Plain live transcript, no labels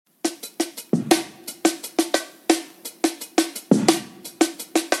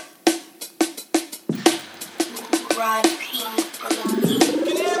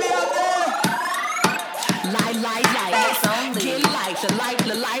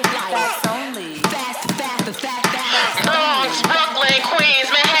Facts only. Facts Bronx, Brooklyn, Queens,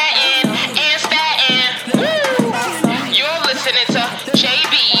 Manhattan, and Staten. Woo! You're listening to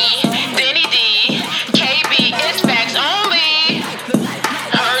JB, Denny D, KB. It's facts only.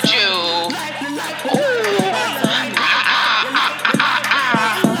 Heard you.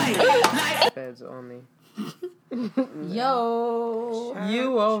 Feds only. Yo.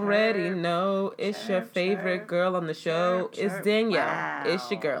 You already know it's your favorite girl on the show. It's Danielle. Wow.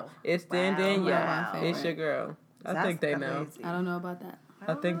 It's your girl. It's Danielle. Wow. It's your girl. I think they know. I don't know about that.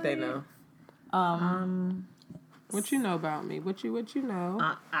 I think they know. What you know about me? What you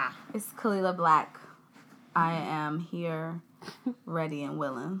know? It's Kalila Black. I am here, ready and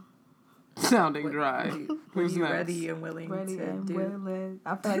willing. Sounding dry. Who's next? Ready and willing Ready to and do. willing.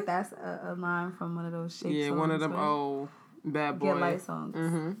 I feel like that's a line from one of those shake Yeah, songs, one of them right? old bad boy. Get light songs.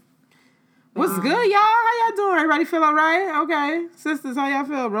 Mm-hmm. What's good, y'all? How y'all doing? Everybody feel all right? Okay. Sisters, how y'all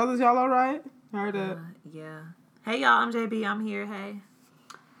feel? Brothers, y'all all right? Heard it. Yeah. Hey, y'all. I'm JB. I'm here. Hey.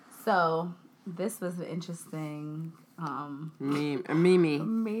 So, this was an interesting Mimi.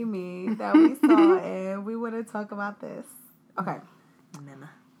 that we saw, and we want to talk about this. Okay. Meme.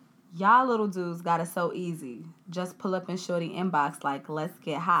 Y'all little dudes got it so easy. Just pull up in shorty inbox like, let's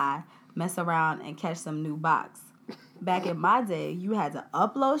get high, mess around, and catch some new box. Back in my day, you had to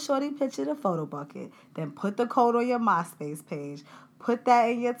upload shorty picture to Photo Bucket, then put the code on your MySpace page, put her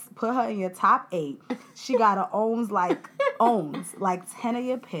in your top 8. She got owns like 10 of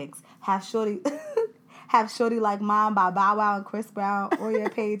your pics. Have shorty like Mom by Bow Wow and Chris Brown on your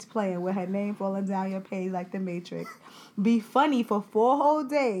page playing with her name falling down your page like the Matrix. Be funny for 4 whole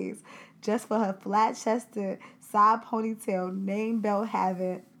days just for her flat-chested, side ponytail, name belt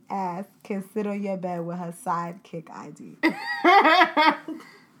having ass can sit on your bed with her sidekick ID.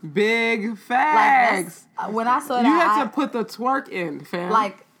 Big facts. When I saw that, you had to put the twerk in,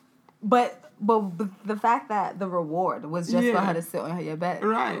 fam. But the fact that the reward was just for her to sit on your bed,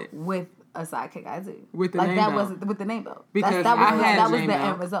 right, with a sidekick ID, with the name belt. Was with the name belt. Because that was the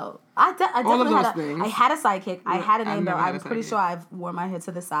end result. I definitely had a sidekick. I had a name belt. I'm pretty sure I wore my hair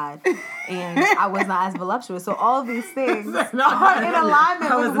to the side, and I was not as voluptuous. So all of these things are in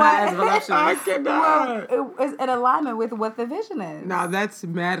alignment with in alignment with what the vision is. Now that's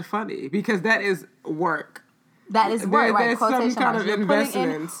mad funny because that is work. That is work, right? There's some kind of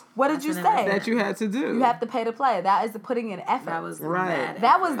investment. What did you say? That you had to do. You have to pay to play. That is putting in effort. That was right.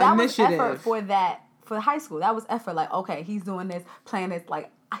 That was effort for high school. That was effort. Like, okay, he's doing this, playing this. Like,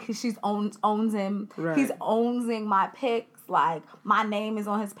 she's owns him. Right. He's owning my pics. Like, my name is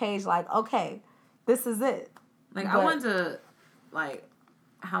on his page. Like, okay, this is it. Like, I wonder, like,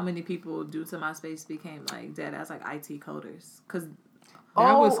 how many people due to MySpace became like dead as like IT coders? Because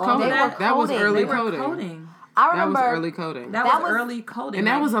that was coding. That was early coding. I remember that was early coding. That was early coding. And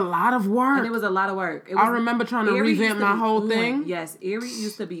that was a lot of work. And it was a lot of work. I remember trying to revamp my whole thing. Yes, Erie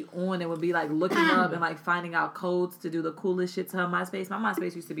used to be on and would be like looking up and like finding out codes to do the coolest shit to her MySpace. My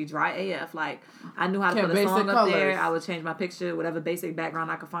MySpace used to be dry AF. Like, I knew how to put a song up there. I would change my picture, whatever basic background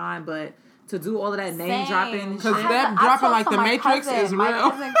I could find. But to do all of that name dropping, because that dropping like the Matrix is real. My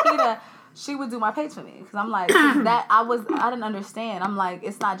cousin Keita, she would do my page for me because I'm like I didn't understand. I'm like,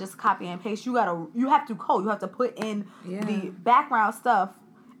 it's not just copy and paste. You have to code. You have to put in the background stuff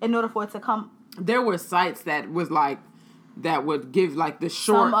in order for it to come. There were sites that would give like the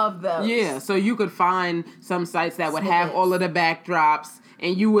short. Some of those. Yeah, so you could find some sites that would have all of the backdrops.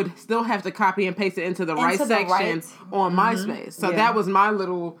 And you would still have to copy and paste it into the right section on MySpace. So that was my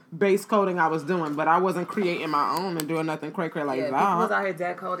little base coding I was doing. But I wasn't creating my own and doing nothing cray-cray like that. People was out here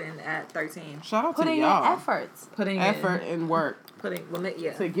dead coding at 13. Shout out putting to y'all. Putting in effort and work.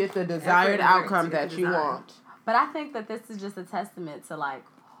 To get the desired outcome that you want. But I think that this is just a testament to like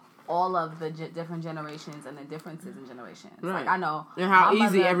all of the different generations and the differences in generations. Right. Like, I know. And how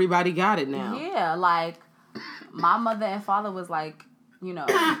easy everybody got it now. Yeah, like my mother and father was like, you know,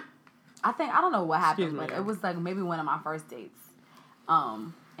 I don't know what happened, but it was like maybe one of my first dates,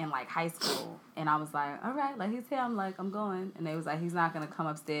 in like high school, and I was like, all right, like he's here, I'm like, I'm going, and they was like, he's not gonna come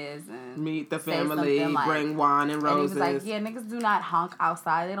upstairs and meet the family, like, bring wine and roses. And he was like, yeah, niggas do not honk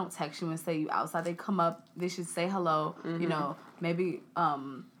outside. They don't text you and say you outside. They come up. They should say hello. You know, maybe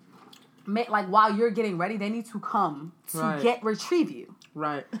like while you're getting ready, they need to come to retrieve you.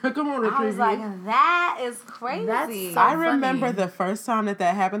 Right. Come on, retrieve I was like, that is crazy. That's so I remember the first time that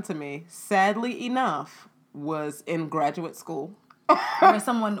happened to me, sadly enough, was in graduate school. Or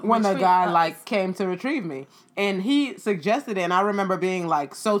someone when the guy like came to retrieve me, and he suggested it, and I remember being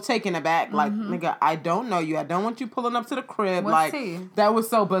like so taken aback, like nigga, I don't know you, I don't want you pulling up to the crib, What's like that was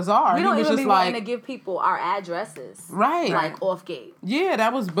so bizarre. We don't he was even just be like, wanting to give people our addresses, right, like off gate. Yeah,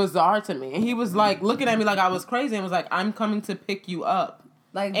 that was bizarre to me, and he was like looking at me like I was crazy, and was like, I'm coming to pick you up,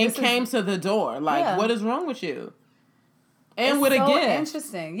 like, and came to the door, like, what is wrong with you? And it's with so a gift.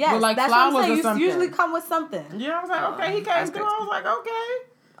 Interesting. Yes, with like that's flowers what I'm saying. or something. You usually come with something. Yeah, I was like, okay, he came through. I was like,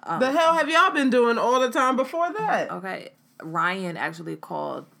 okay. The hell have y'all been doing all the time before that? Okay. Ryan actually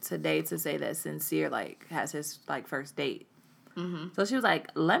called today to say that Sincere, like, has his, like, first date. Mm-hmm. So she was like,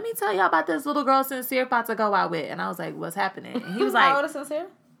 let me tell y'all about this little girl Sincere about to go out with. And I was like, what's happening? And he was like... How old is Sincere?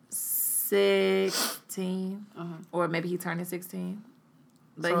 16. Or maybe he turned 16.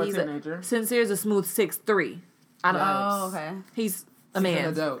 But so he's a teenager. Sincere's a smooth 6'3". I don't know. Oh, okay. He's a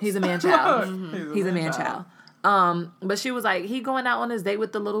man. He's a man child. He's a man child. But she was like, he going out on his date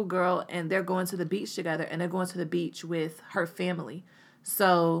with the little girl, and they're going to the beach together, and they're going to the beach with her family.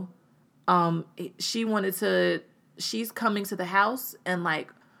 So, she's coming to the house, and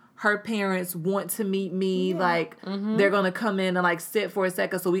like her parents want to meet me. Yeah. Like they're gonna come in and like sit for a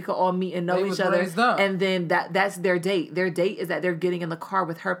second so we could all meet and know each other. And then that's their date. Their date is that they're getting in the car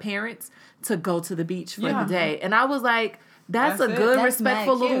with her parents to go to the beach for the day. And I was like, that's a good,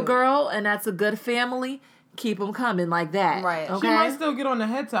 respectful little girl, and that's a good family. Keep them coming like that. Right. Okay? She might still get on the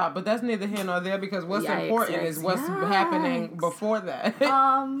head top, but that's neither here nor there because what's important is what's happening before that. So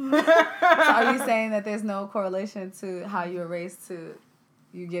are you saying that there's no correlation to how you were raised to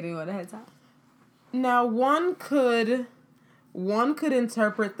you getting on the head top? Now, one could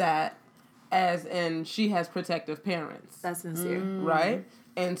interpret that as in she has protective parents. That's Sincere. Right?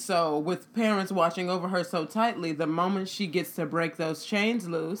 And so with parents watching over her so tightly, the moment she gets to break those chains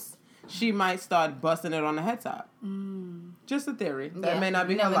loose, she might start busting it on the head top. Just a theory. That may not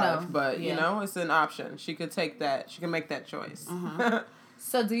be her life, but, you know, it's an option. She could take that. She can make that choice.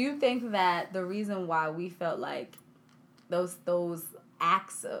 So do you think that the reason why we felt like those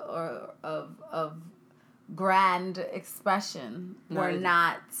acts of grand expression were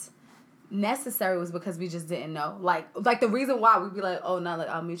not necessary was because we just didn't know? Like the reason why we'd be like, oh, no, like,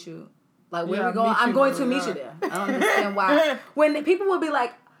 I'll meet you. Like, where we going? I'm going to meet you there. I don't understand why. When people would be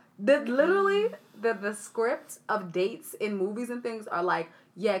like, the script of dates in movies and things are like,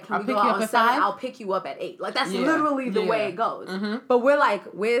 yeah, can we go out on 7? I'll pick you up at 8. Like, that's literally the way it goes. But we're like,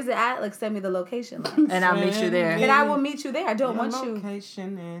 where's it at? Like, send me the location. Like, and I'll meet you there. And I will meet you there. I don't want you.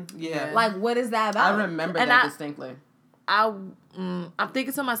 Location. Like, what is that about? I remember that distinctly. I'm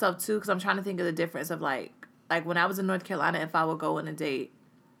thinking to myself, too, because I'm trying to think of the difference of, like when I was in North Carolina, if I would go on a date,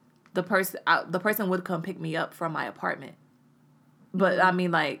 the person would come pick me up from my apartment. But, I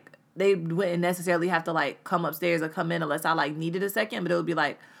mean, like, they wouldn't necessarily have to, like, come upstairs or come in unless I, like, needed a second. But it would be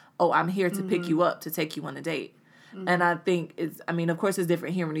like, oh, I'm here to pick you up to take you on a date. And I think of course it's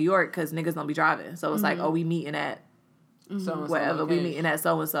different here in New York because niggas don't be driving. So it's like, oh, we meeting at wherever. We meeting at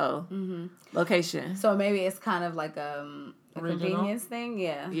so-and-so location. So maybe it's kind of like a convenience thing.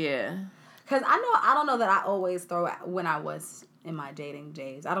 Yeah. Yeah. Because I don't know that I always throw it when I was in my dating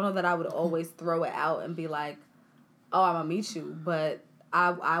days. I don't know that I would always throw it out and be like, oh, I'm going to meet you. But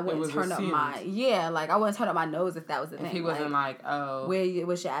I wouldn't turn up I wouldn't turn up my nose if that was the thing. If he wasn't like, oh,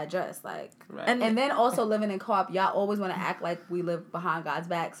 what's your address? Like, right. and then also living in co-op, y'all always want to act like we live behind God's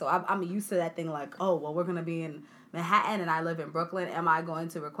back. So I'm used to that thing. Like, oh, well, we're gonna be in Manhattan and I live in Brooklyn. Am I going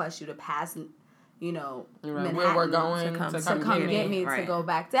to request you to pass? Manhattan where we're going to come get me to go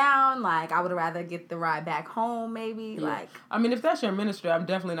back down. Like, I would rather get the ride back home, maybe. Yeah. Like, I mean, if that's your ministry, I'm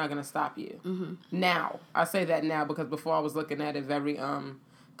definitely not going to stop you. Now, I say that now because before I was looking at it very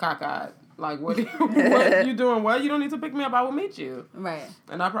cockeyed. Like, what are you doing? What? You don't need to pick me up. I will meet you. Right.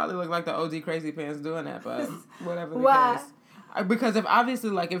 And I probably look like the OD crazy pants doing that, but whatever the case. Because if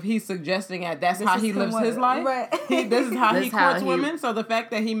he's suggesting that's how he lives his life, right? This is how he courts women. So the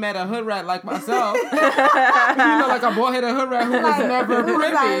fact that he met a hood rat like myself, like a boy-headed hood rat who was never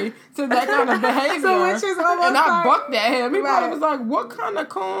privy to that kind of behavior, so which is almost and I bucked at him. He probably was like, "What kind of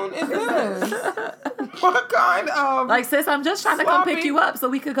coon is this? What kind of like, sis? I'm just trying to come pick you up so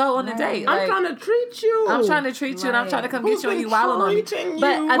we could go on a date. I'm trying to treat you. I'm trying to treat you, and I'm trying to come get you, and you wilding on me.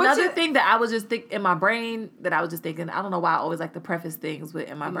 But another thing that I was just thinking in my brain I don't know why I always like to preface things with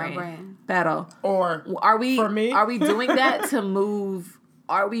in my brain. Battle. Or are we for me? Are we doing that to move?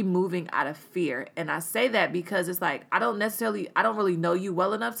 Are we moving out of fear? And I say that because it's like I don't really know you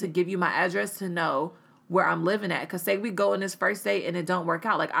well enough to give you my address to know where I'm living at. Because say we go on this first date and it don't work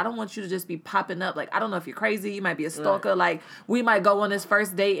out. Like, I don't want you to just be popping up. Like, I don't know if you're crazy. You might be a stalker. Right. Like, we might go on this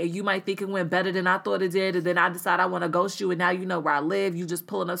first date and you might think it went better than I thought it did. And then I decide I want to ghost you. And now you know where I live. You just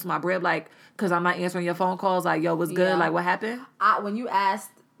pulling up to my crib, like, because I'm not answering your phone calls. Like, yo, what's good? Yeah. Like, what happened? When you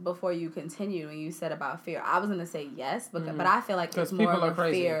asked before you continued, when you said about fear, I was going to say yes. But I feel like it's more of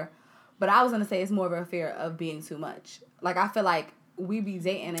a fear. But I was going to say it's more of a fear of being too much. Like, I feel like we be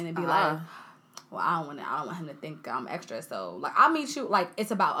dating and it'd be like, well, I don't want him to think I'm extra. So, like, I'll meet you. Like,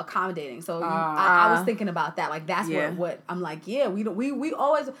 it's about accommodating. So, I was thinking about that. Like, that's what I'm like. Yeah, we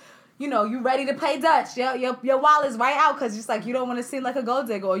always, you know, you ready to play Dutch? Your wallet's right out because just like you don't want to seem like a gold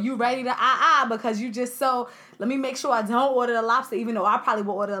digger. Or you ready to because you just so. Let me make sure I don't order the lobster, even though I probably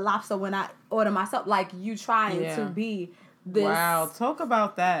will order the lobster when I order myself. Like, you trying to be this. Wow, talk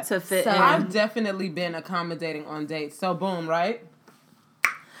about that. To fit in. in. I've definitely been accommodating on dates. So, boom, right?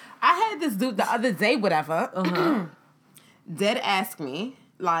 I had this dude the other day, whatever, dead ask me,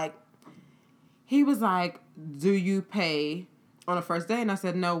 like, he was like, do you pay on a first date? And I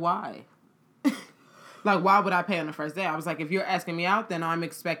said, no, why? Like, why would I pay on the first day? I was like, if you're asking me out, then I'm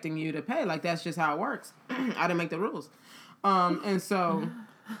expecting you to pay. Like, that's just how it works. I didn't make the rules. And so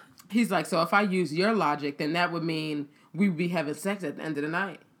he's like, so if I use your logic, then that would mean we would be having sex at the end of the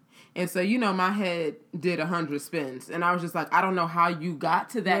night. And so, you know, my head did 100 spins. And I was just like, I don't know how you got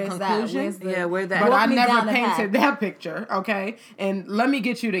to that conclusion. Where's that? But I never painted that picture, okay? And let me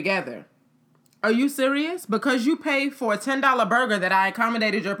get you together. Are you serious? Because you pay for a $10 burger that I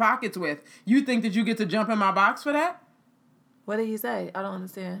accommodated your pockets with, you think that you get to jump in my box for that? What did he say? I don't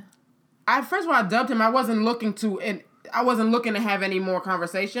understand. First of all, I dubbed him. I wasn't looking to have any more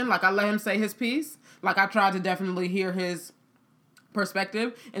conversation. Like, I let him say his piece. Like, I tried to definitely hear his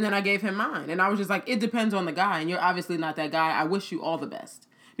perspective, and then I gave him mine. And I was just like, it depends on the guy, and you're obviously not that guy. I wish you all the best.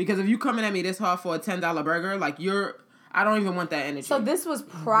 Because if you coming at me this hard for a $10 burger, like, I don't even want that energy. So this was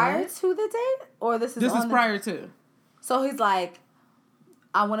prior to the date? Or this is prior to. So he's like,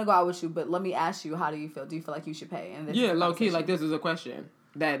 I want to go out with you, but let me ask you, how do you feel? Do you feel like you should pay? And low key, like, this is a question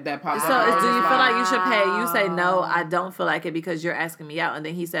that pops up. So do you feel like you should pay? You say, no, I don't feel like it because you're asking me out. And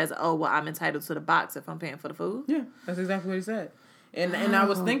then he says, oh, well, I'm entitled to the box if I'm paying for the food? Yeah, that's exactly what he said. And I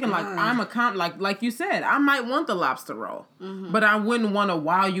was thinking, like, like you said, I might want the lobster roll, but I wouldn't want to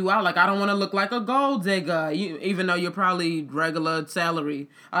wow you out. Like, I don't want to look like a gold digger, even though you're probably regular salary.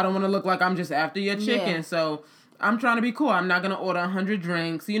 I don't want to look like I'm just after your chicken. Yeah. So I'm trying to be cool. I'm not going to order 100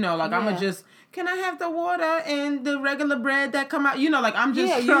 drinks, I'm going to just, can I have the water and the regular bread that come out? Like, I'm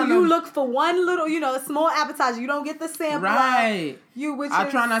just trying you look for one little, small appetizer. You don't get the sample. Right. I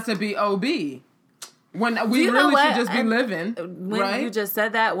try not to be OB. When we really should just be living, when right? You just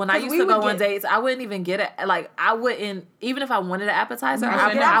said that, when I used to go on dates, I wouldn't even get it. Like, I wouldn't, even if I wanted an appetizer,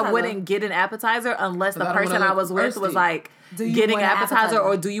 I wouldn't get an appetizer unless the person I was with was like, getting an appetizer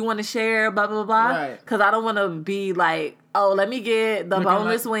or do you want to share, blah, blah, blah. Right. Because I don't want to be like, oh, let me get the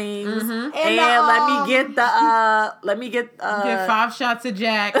boneless wings and let me get get 5 shots of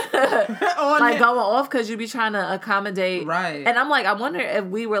Jack. Like, going off because you be trying to accommodate. Right. And I'm like, I wonder if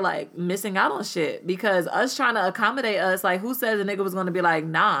we were like missing out on shit because us trying to accommodate us, like, who says a nigga was going to be like,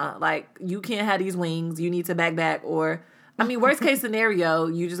 nah, like, you can't have these wings, you need to back, or I mean, worst case scenario,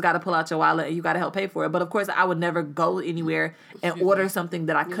 you just got to pull out your wallet and you got to help pay for it. But of course, I would never go anywhere and order something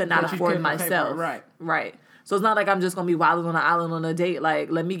that I could not afford myself. Right. So it's not like I'm just going to be wilding on an island on a date. Like,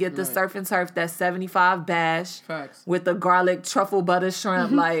 let me get the surf and turf, that 75 bash. Facts. With the garlic truffle butter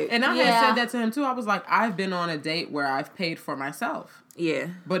shrimp. Like, and I had said that to him too. I was like, I've been on a date where I've paid for myself. Yeah.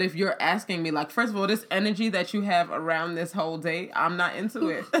 But if you're asking me, like, first of all, this energy that you have around this whole date, I'm not into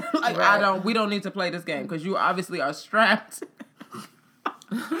it. Like, we don't need to play this game because you obviously are strapped.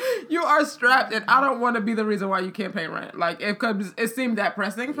 You are strapped, and I don't want to be the reason why you can't pay rent. Like, it seemed that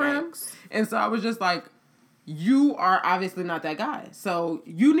pressing for him. And so I was just like, you are obviously not that guy. So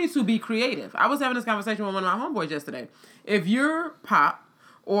you need to be creative. I was having this conversation with one of my homeboys yesterday. If you're pop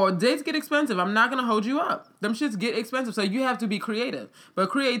or dates get expensive, I'm not going to hold you up. Them shits get expensive. So you have to be creative. But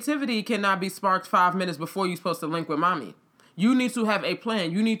creativity cannot be sparked 5 minutes before you're supposed to link with mommy. You need to have a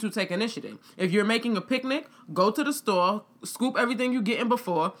plan. You need to take initiative. If you're making a picnic, go to the store, scoop everything you getting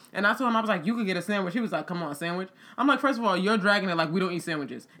before. And I told him, I was like, you could get a sandwich. He was like, come on, sandwich. I'm like, first of all, you're dragging it like we don't eat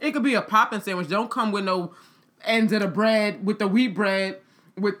sandwiches. It could be a popping sandwich. Don't come with no ends of the bread, with the wheat bread,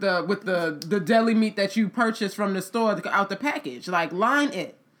 with the deli meat that you purchased from the store out the package. Like, line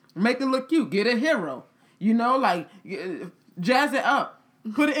it. Make it look cute. Get a hero. Like, jazz it up.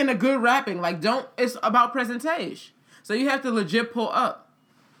 Put it in a good wrapping. Like, it's about presentation. So you have to legit pull up.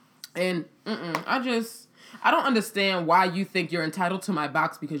 And I don't understand why you think you're entitled to my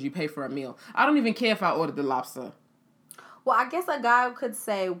box because you pay for a meal. I don't even care if I ordered the lobster. Well, I guess a guy could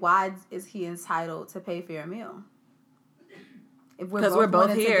say, why is he entitled to pay for your meal? Because we're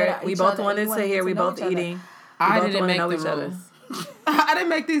both here. We both wanted to hear. We both eating. I didn't make the rules. I didn't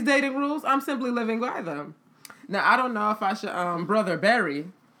make these dating rules. I'm simply living by them. Now, I don't know if I should, Brother Barry,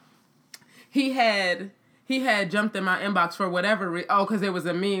 he had jumped in my inbox for whatever because there was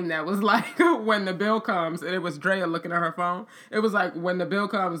a meme that was like, when the bill comes, and it was Drea looking at her phone. It was like, when the bill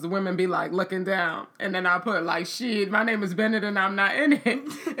comes, the women be like looking down. And then I put like, shit, my name is Bennett and I'm not in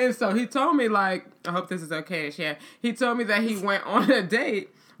it. And so he told me like, I hope this is okay to share. He told me that he went on a date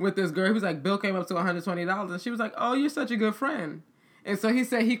with this girl. He was like, bill came up to $120. And she was like, oh, you're such a good friend. And so he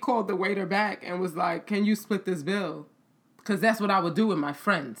said he called the waiter back and was like, can you split this bill? Because that's what I would do with my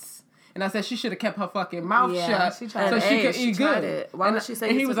friends. And I said she should have kept her fucking mouth shut she could eat good. Why would she say?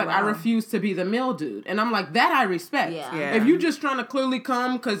 And he was like, I refuse to be the meal dude. And I'm like, that I respect. Yeah. If you just trying to clearly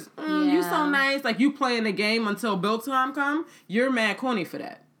come because you so nice, like you playing the game until bill time come, you're mad corny for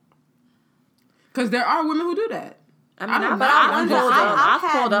that. Because there are women who do that. I've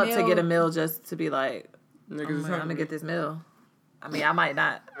pulled up to get a meal just to be like, I'm gonna get this meal. I mean, I might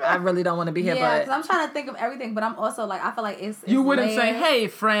not. I really don't want to be here, but... because I'm trying to think of everything, but I'm also, like, I feel like it's you wouldn't layered. say, hey,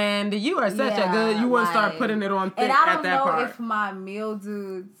 friend, you are such a good... You wouldn't start putting it on thick and I don't at that know part. if my meal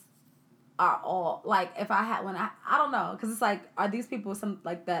dudes are all... Like, if I had... I don't know, because it's like, are these people some,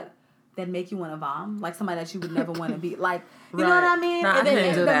 like, that make you want to vom? Like, somebody that you would never want to be... Like, you know what I mean? Nah,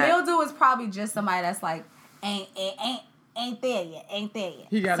 the meal dude is probably just somebody that's like, ain't there yet.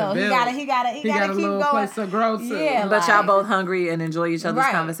 He got so a bill. He got to keep going. Place to grow to. Yeah, but y'all both hungry and enjoy each other's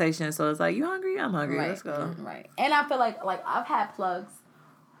conversation. So it's like, you hungry? I'm hungry. Right. Let's go. Right. And I feel like I've had plugs,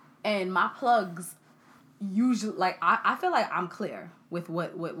 and my plugs usually, like, I feel like I'm clear with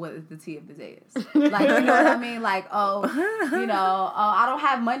what the tea of the day is. Like, you know what I mean? Like, I don't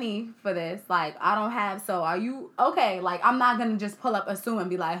have money for this. Like, I don't have, so are you, okay, like, I'm not going to just pull up, assume, and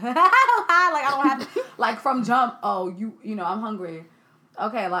be like, like, I don't have, like, from jump, I'm hungry.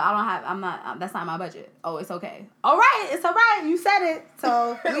 Okay, like, that's not my budget. Oh, it's okay. All right, it's all right. You said it.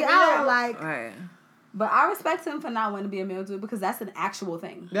 So, we out, like. Right. But I respect him for not wanting to be a meal dude because that's an actual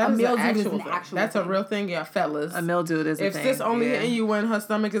thing. That's a meal dude is an actual That's thing. a real thing, yeah, fellas. A meal dude is a thing. If sis only hitting you when her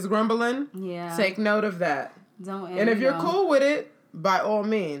stomach is grumbling, take note of that. And if you're cool with it, by all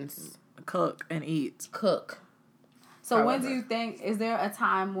means. Cook and eat. Cook. So when do you think, is there a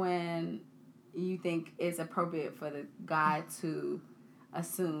time when you think it's appropriate for the guy to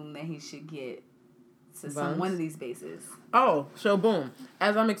assume that he should get to one of these bases? Oh, so boom.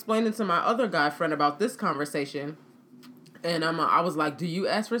 As I'm explaining to my other guy friend about this conversation, and I was like, do you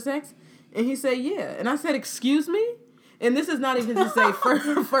ask for sex? And he said, yeah. And I said, excuse me? And this is not even to say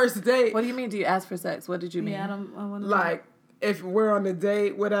first date. What do you mean, do you ask for sex? What did you mean? Yeah, I want to like, if we're on a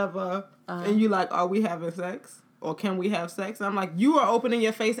date, whatever, and you like, are we having sex? Or can we have sex? And I'm like, you are opening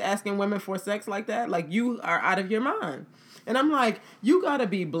your face asking women for sex like that? Like, you are out of your mind. And I'm like, you gotta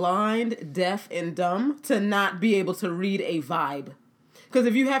be blind, deaf, and dumb to not be able to read a vibe. Because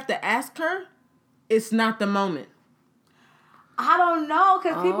if you have to ask her, it's not the moment. I don't know,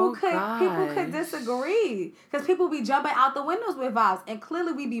 because people could disagree. Because people be jumping out the windows with vibes, and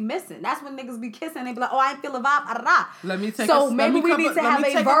clearly we be missing. That's when niggas be kissing. They be like, oh, I ain't feel a vibe. Let me take so maybe we need to have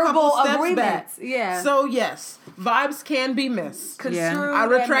a verbal agreement. Yeah. So yes, vibes can be missed. I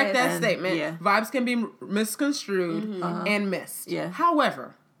retract that statement. Yeah. Vibes can be misconstrued and missed. Yeah.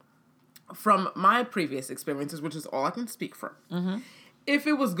 However, from my previous experiences, which is all I can speak from, if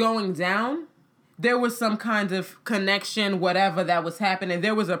it was going down, there was some kind of connection, whatever that was happening.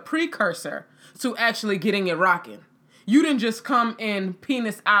 There was a precursor to actually getting it rocking. You didn't just come in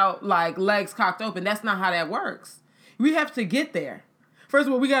penis out, like legs cocked open. That's not how that works. We have to get there. First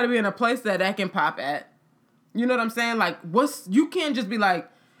of all, we got to be in a place that can pop at. You know what I'm saying? Like, you can't just be like,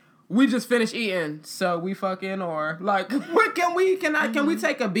 we just finished eating, so we fucking, or like, what can we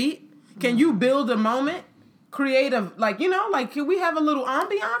take a beat? Can you build a moment? Creative, like, can we have a little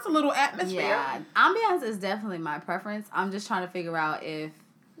ambiance, a little atmosphere? Yeah, ambiance is definitely my preference. I'm just trying to figure out if...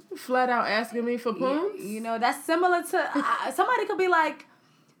 Flat out asking me for poons? That's similar to... somebody could be like,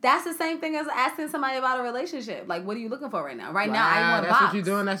 that's the same thing as asking somebody about a relationship. Like, what are you looking for right now? Now, I want that's box. What you're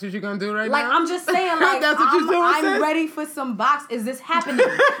doing? That's what you're going to do right now? Like, I'm just saying, like, that's what you're doing, I'm ready for some box. Is this happening?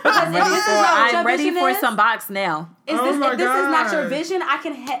 I'm ready for some box now. If this is not your vision, I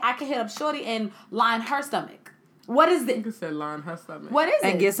can hit up Shorty and line her stomach. What is it? You can say line her stomach. What is it?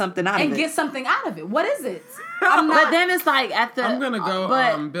 And get something out of it. And get something out of it. What is it? But then it's like I'm gonna go.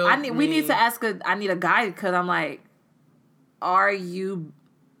 But we need to ask. I need a guide because I'm like, are you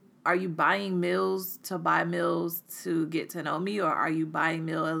are you buying meals to buy meals to get to know me, or are you buying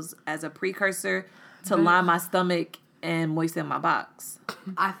meals as a precursor to line my stomach and moisten my box?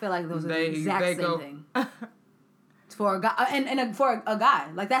 I feel like those are the exact same thing. For a guy, and for a guy,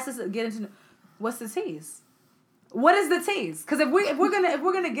 like that's just getting to know. What's the tease? What is the tease? Because if we're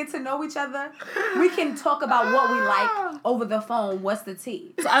gonna get to know each other, we can talk about what we like over the phone. What's the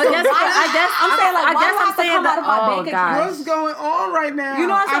tease? So I guess I'm saying like, why do I have to come out of my bank account? What's going on right now? You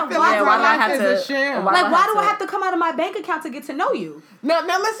know what I'm saying? Why do I have to come out of my bank account to get to know you? Now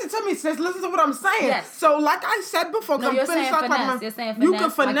listen to me, sis. Listen to what I'm saying. Yes. So like I said before, no, you're saying finesse. You're saying finesse. You can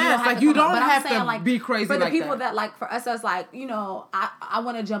finesse. Like you don't have to be crazy like that. For the people that like, for us, as like, you know, I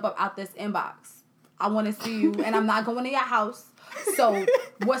want to jump up out this inbox. I want to see you, and I'm not going to your house. So,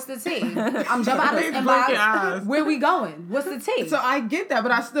 what's the tea? I'm jumping out of this inbox. Where we going? What's the tea? So, I get that,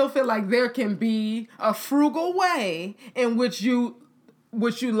 but I still feel like there can be a frugal way in which you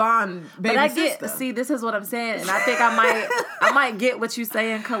line baby sister. See, this is what I'm saying, and I think I might get what you're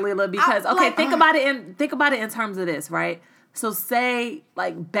saying, Khalila, because think about it in terms of this, right? So say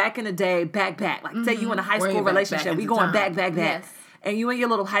like back in the day, back, like say you in a high school relationship, we going back. Yes. And you in your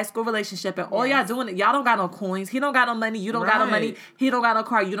little high school relationship, and all y'all doing it, y'all don't got no coins. He don't got no money. You don't got no money. He don't got no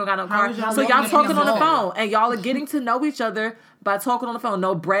car. You don't got no car. So y'all talking on the phone, and y'all are getting to know each other by talking on the phone.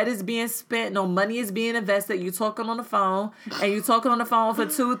 No bread is being spent. No money is being invested. You talking on the phone, and you talking on the phone for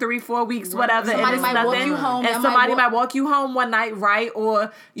 2, 3, 4 weeks, whatever. Somebody and might walk you home. And somebody might walk you home one night, right?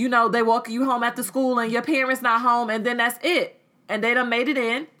 Or you know they walk you home after school, and your parents not home, and then that's it. And they done made it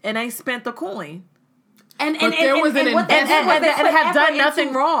in, and ain't spent the coin. And have done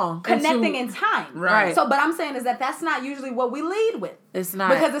nothing wrong. Connecting in time. Right. So, but I'm saying is that's not usually what we lead with. It's not.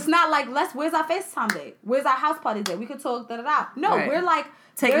 Because it's not like, where's our FaceTime day? Where's our house party day? We could talk, da-da-da. No, we're like,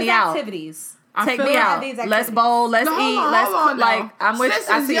 take me out. Activities. Take me out. Let's bowl. Let's eat. Let's cook. Like, I'm with you.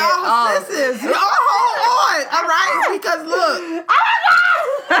 I see it. Sisters. Hold on. All right? Because look. Oh, my God.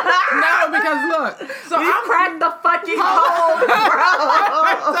 No, because look. So I'm cracked the fucking code, bro.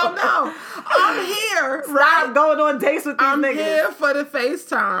 So, no. I'm here. Stop going on dates with these niggas. I'm here for the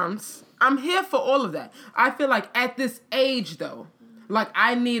FaceTimes. I'm here for all of that. I feel like at this age, though, like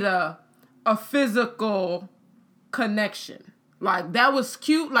I need a physical connection. Like that was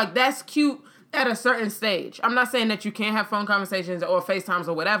cute. Like that's cute at a certain stage. I'm not saying that you can't have phone conversations or FaceTimes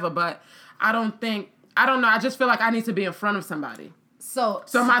or whatever, but I don't know. I just feel like I need to be in front of somebody. So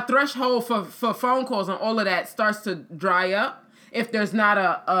my threshold for phone calls and all of that starts to dry up if there's not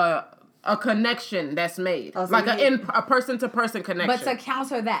a connection that's made. Oh, so like a person-to-person connection. But to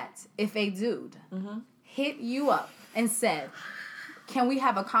counter that, if a dude hit you up and said, can we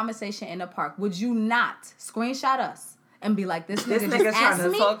have a conversation in the park, would you not screenshot us and be like, this nigga just asked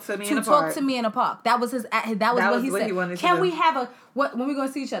me to talk to me in a park? That was what he said. Can we have when we going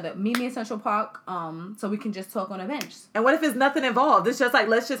to see each other? Meet me in Central Park, so we can just talk on a bench. And what if it's nothing involved? It's just like,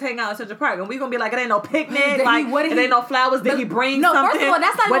 let's just hang out in Central Park, and we gonna be like, it ain't no picnic, it ain't no flowers. Did he bring something? No, first of all,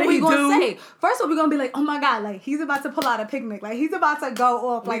 that's not what we gonna say. First of all, we're gonna be like, oh my God, like he's about to pull out a picnic, like he's about to go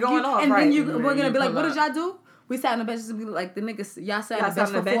off, like going off, and then we're gonna be like, what did y'all do? We sat on the bench and be like, the niggas, y'all sat on the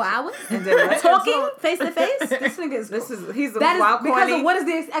bench for 4 hours and talking face to face. This nigga he's a wild corny. Because of what is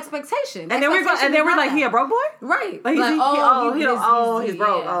the expectation? And then we're like, he a broke boy, right? Like, he's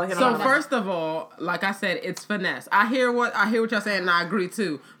broke. Yeah. So first of all, like I said, it's finesse. I hear what y'all saying, and I agree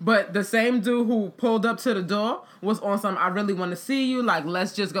too. But the same dude who pulled up to the door was on some, I really want to see you. Like,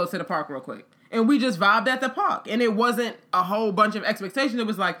 let's just go to the park real quick. And we just vibed at the park. And it wasn't a whole bunch of expectation. It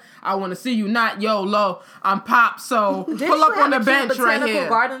was like, I want to see you. Not, yo, low, I'm pop, so pull up on the bench right here.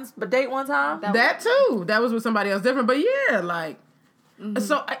 Gardens date one time? That too. That was with somebody else different. But yeah, like,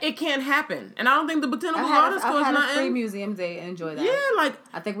 so it can't happen. And I don't think the Botanical Gardens School is not in. I've had a free museum day and enjoyed that. Yeah, like.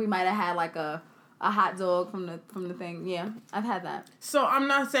 I think we might have had like a hot dog from the thing. Yeah, I've had that. So I'm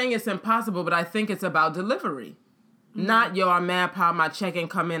not saying it's impossible, but I think it's about delivery. Not, yo, I'm mad, pop, my check ain't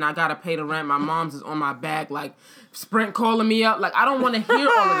come in, I gotta pay the rent, my mom's is on my back, like, Sprint calling me up. Like, I don't want to hear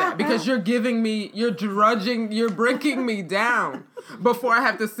all of that because you're breaking me down before I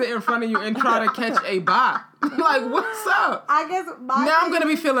have to sit in front of you and try to catch a bot. Like, what's up? I guess now I'm gonna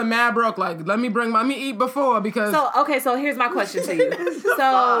be feeling mad broke. Like, let me eat before because. So here's my question to you.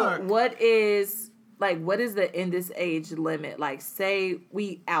 So what is the in this age limit? Like, say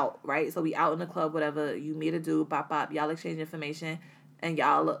we out, right? So we out in the club, whatever. You meet a dude, bop, y'all exchange information, and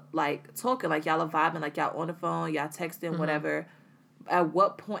y'all like talking, like y'all are vibing, like y'all on the phone, y'all texting, whatever. At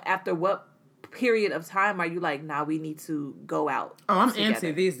what point, after what period of time are you like, nah, we need to go out? Oh, I'm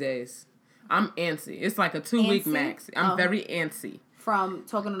antsy these days. I'm antsy. It's like a 2-week max. I'm very antsy. From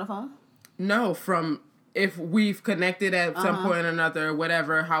talking on the phone? No, from if we've connected at some point or another,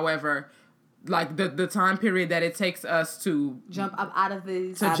 whatever, however, like the time period that it takes us to jump up out of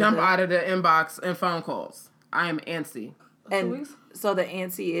the out of the inbox and phone calls. I am antsy. And 2 weeks? So the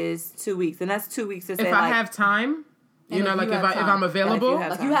antsy is 2 weeks, and that's 2 weeks to say. If I have time, you know, like if I'm available,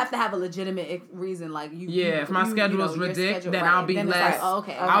 like you have to have a legitimate reason, like you. Yeah, if my schedule is ridiculous, then I'll be less. Like,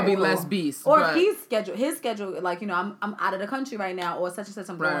 okay, I'll be less beast. Or if his schedule, like, you know, I'm out of the country right now, or such and such.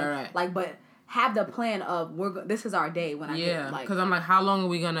 I'm going. Right. Like, but have the plan of this is our day when I get like. Because I'm like, how long are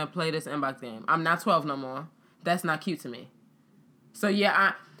we gonna play this inbox game? I'm not 12 no more. That's not cute to me. So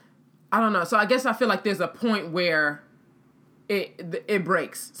yeah, I don't know. So I guess I feel like there's a point where it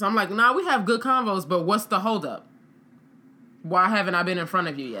breaks. So I'm like, nah, we have good convos, but what's the holdup? Why haven't I been in front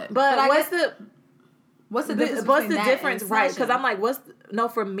of you yet? But what's the difference? What's the difference, right? Because I'm like,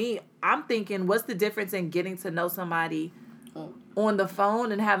 for me, I'm thinking, what's the difference in getting to know somebody on the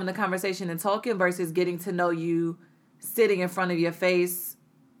phone and having a conversation and talking versus getting to know you sitting in front of your face?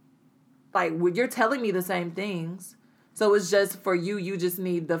 Like, you're telling me the same things. So it's just for you, you just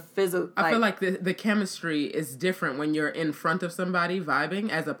need the physical. I feel like the chemistry is different when you're in front of somebody vibing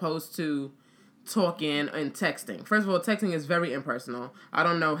as opposed to talking and texting. First of all, texting is very impersonal. I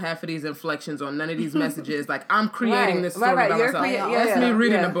don't know half of these inflections or none of these messages. Like, I'm creating this story by myself. That's me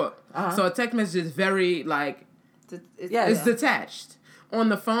reading a book. So a text message is very, like, it's detached. On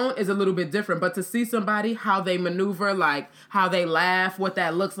the phone is a little bit different, but to see somebody, how they maneuver, like, how they laugh, what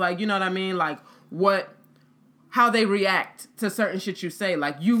that looks like, you know what I mean? Like, how they react to certain shit you say.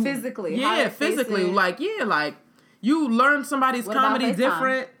 Like, you... Physically. Yeah, physically. Like, you learn somebody's comedy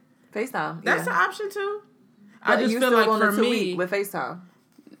different. FaceTime. That's an option too. But I just feel like for me with FaceTime.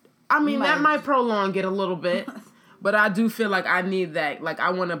 I mean, that might prolong it a little bit, but I do feel like I need that. Like,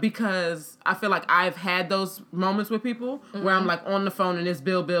 I want to, because I feel like I've had those moments with people where I'm like on the phone and it's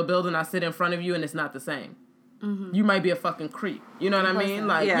build, and I sit in front of you and it's not the same. Mm-hmm. You might be a fucking creep. You know what I mean?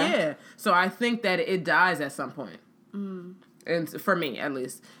 Like, yeah. So I think that it dies at some point. And for me, at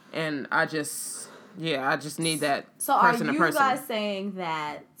least. And I just need that person to person. So are you guys saying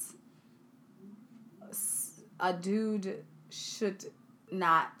that a dude should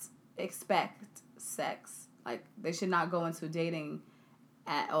not expect sex? Like, they should not go into dating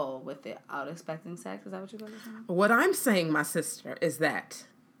at all without expecting sex? Is that what you're going to say? What I'm saying, my sister, is that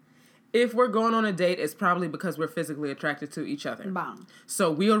if we're going on a date, it's probably because we're physically attracted to each other. Bang.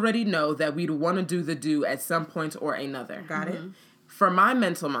 So we already know that we'd want to do the do at some point or another. Got it? For my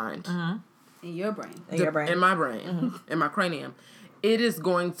mental mind. In your brain. In my brain. In my cranium. It is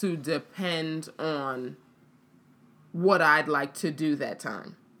going to depend on what I'd like to do that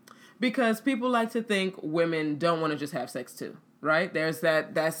time. Because people like to think women don't want to just have sex too, right? There's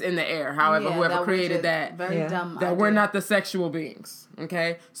that's in the air. However, whoever created that, very dumb that idea. we're not the sexual beings,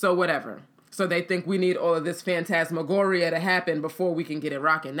 okay? So whatever. So they think we need all of this phantasmagoria to happen before we can get it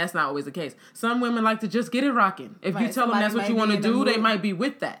rocking. That's not always the case. Some women like to just get it rocking. If you tell them that's what you want to do, they might be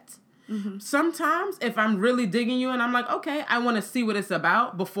with that. Mm-hmm. Sometimes, if I'm really digging you and I'm like, okay, I want to see what it's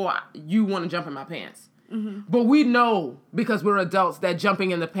about before you want to jump in my pants. Mm-hmm. But we know, because we're adults, that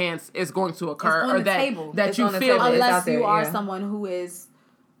jumping in the pants is going to occur, or that you feel it. Unless you are someone who is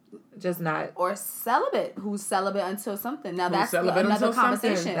just not, or celibate, who's celibate until something. Now that's another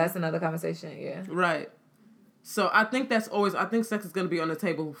conversation. That's another conversation, yeah. Right. So I think sex is going to be on the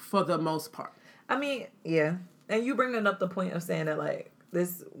table for the most part. I mean, yeah. And you bringing up the point of saying that, like,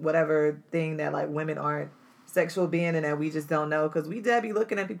 this whatever thing that, like, women aren't sexual being and that we just don't know, because we did be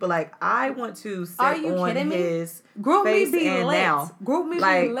looking at people like, I want to sit on his Group face me be and lit. now. Group me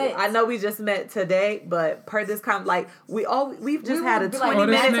like, be lit. I know we just met today, but per this like we've just had a 20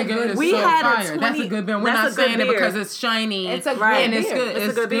 minutes. We had a 20. That's a good beer. We're not saying it because it's shiny. It's a great and beer. It's good.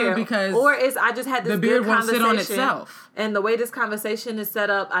 It's good beer because I just had this the beer good won't sit on conversation, itself. And the way this conversation is set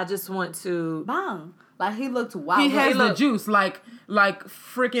up, I just want to bang. Like, he looked wild. He has the juice, like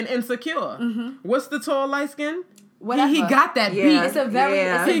freaking Insecure. Mm-hmm. What's the tall light skin? He got that beat. It's a very.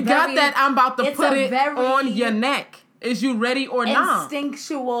 Yeah. He got that. I'm about to put it on your neck. Is you ready or not?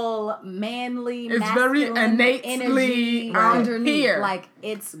 Instinctual, manly, it's very innately underneath. Here. Like,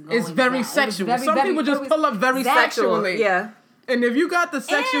 it's very down. sexual. Some people just pull up very sexually. Yeah. And if you got the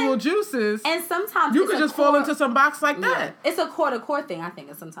sexual juices, and sometimes you could just fall into some box like that. It's a core thing, I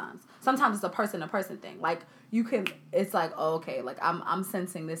think. Sometimes it's a person thing. Like, you can. It's like, oh, okay, like I'm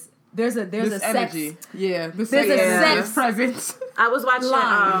sensing this. There's a energy. Sex. Yeah. There's a sex presence. I was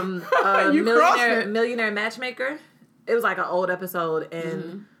watching Millionaire Matchmaker. It was like an old episode,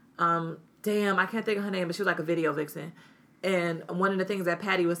 and damn, I can't think of her name, but she was like a video vixen. And one of the things that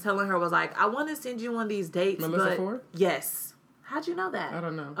Patty was telling her was like, I want to send you on these dates. Melissa Ford? Yes. How'd you know that? I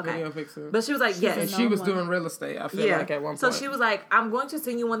don't know. Okay. Video vixen. But she was like, yes. And she was doing real estate, I feel like, at one point. So she was like, I'm going to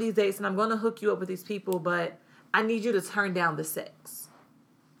send you on these dates and I'm going to hook you up with these people, but I need you to turn down the sex.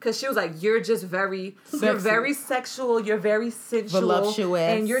 Because she was like, you're just you're very sexual, you're very sensual. Voluptuous.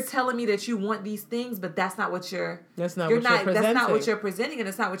 And you're telling me that you want these things, but that's not what you're presenting. That's not what you're presenting, and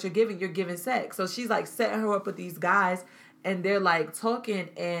it's not what you're giving. You're giving sex. So she's like setting her up with these guys, and they're like talking,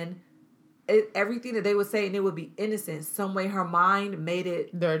 and everything that they would say, and it would be innocent. Some way her mind made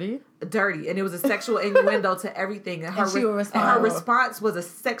it dirty, and it was a sexual innuendo to everything. And her response was a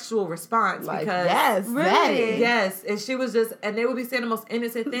sexual response, like, because yes, really, yes, and she was just, and they would be saying the most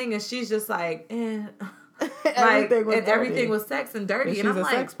innocent thing, and she's just like, everything was sex and dirty, and I'm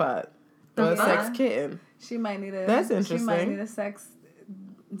like, sex pot, or a sex kitten. She might need a. That's interesting. She might need a sex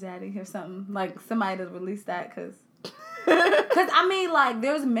daddy or something, like somebody to release that, because I mean, like,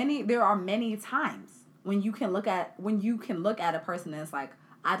 there are many times when you can look at a person and it's like,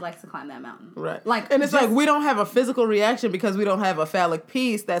 I'd like to climb that mountain, right? Like, and it's like we don't have a physical reaction because we don't have a phallic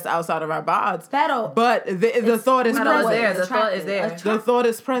piece that's outside of our bods. But the thought is present. The thought is there. The thought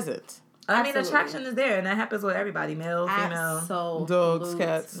is present. I mean, attraction is there, and that happens with everybody, male, female, dogs,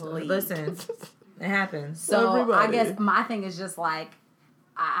 cats. Listen, it happens. So everybody. I guess my thing is just like,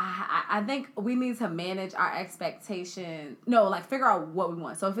 I think we need to manage our expectation. No, like, figure out what we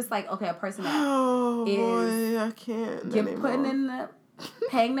want. So if it's like, okay, a person that I can't putting in the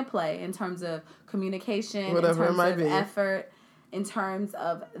paying to play in terms of communication, whatever in terms it might of be, effort, in terms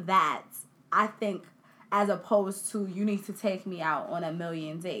of that, I think, as opposed to you need to take me out on a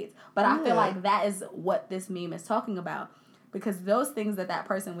million dates. But I feel like that is what this meme is talking about. Because those things that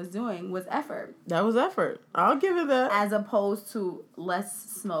person was doing was effort. That was effort. I'll give it that. As opposed to let's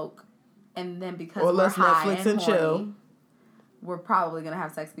smoke, and then because we're let's high Netflix and horny, chill, we're probably going to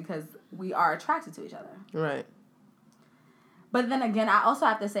have sex because we are attracted to each other. Right. But then again, I also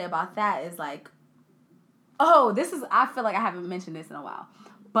have to say about that is like, I feel like I haven't mentioned this in a while.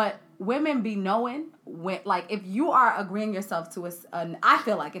 But women be knowing when, like, if you are agreeing yourself to I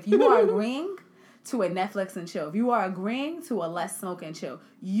feel like if you are agreeing to a Netflix and chill, if you are agreeing to a let's smoke and chill,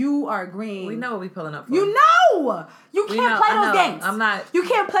 you are agreeing. We know what we pulling up for. You know! You can't play those games. I'm not. You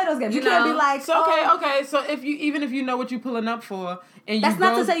can't play those games. You can't be like, okay. So if you know what you're pulling up for, and that's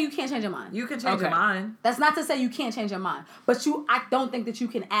not to say you can't change your mind. You can change your mind. That's not to say you can't change your mind. But I don't think that you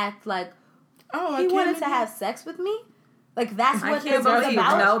can act like, he wanted to have sex with me. Like, that's what this is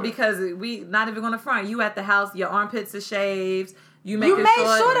about. No, because we not even going to front. You at the house, your armpits are shaved. You made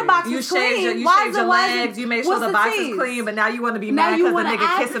sure the box was clean. You shaved your legs. You made sure the box is clean. But now you want to be mad because the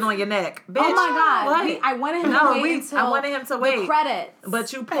nigga kissing on your neck. Bitch, oh my God! I wanted him to wait until I wanted him to wait. The credits.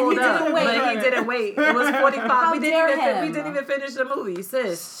 But you pulled up. But he didn't wait. It was 45. We didn't even finish the movie,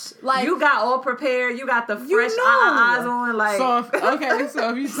 sis. Like, you got all prepared. You got the fresh eyes on. Like, so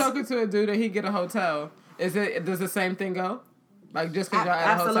if you talking to a dude and he get a hotel, does the same thing go? Like, just because y'all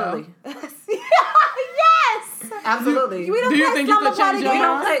at a hotel? Absolutely. Do you think you could change your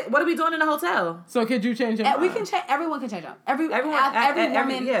mind? What are we doing in a hotel? So could you change your mind? We can change. Everyone can change up. Every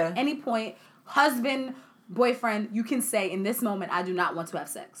woman, any point, husband, boyfriend, you can say, in this moment, I do not want to have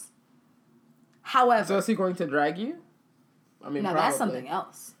sex. However. So is he going to drag you? I mean, no, that's something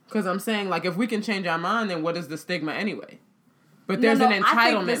else. Because I'm saying, like, if we can change our mind, then what is the stigma anyway? But there's an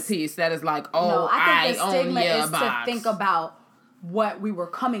entitlement piece that is like, I think the stigma is to think about what we were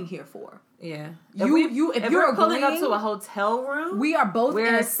coming here for. Yeah. If you're pulling up to a hotel room, we are both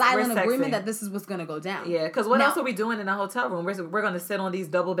in a silent agreement that this is what's going to go down. Yeah, because what else are we doing in a hotel room? We're going to sit on these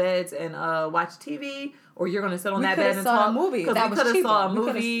double beds and watch TV, or you're going to sit on that bed and talk. A movie. Because we could have saw a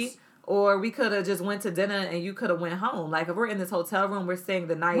movie, or we could have just went to dinner and you could have went home. Like, if we're in this hotel room, we're staying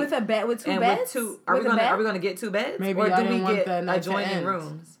the night with a bed with two beds. Are we going to get two beds? Maybe or do we get adjoining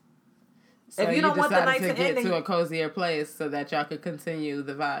rooms? So if you don't want the night to get to a cozier place so that y'all could continue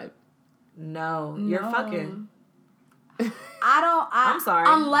the vibe. No, you're fucking. I'm sorry.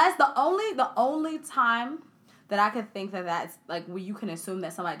 Unless the only time that I could think that's like where you can assume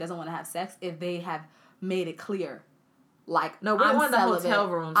that somebody doesn't want to have sex if they have made it clear. Like, no, we're on the hotel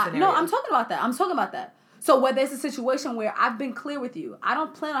room scenario. No, I'm talking about that. So where there's a situation where I've been clear with you, I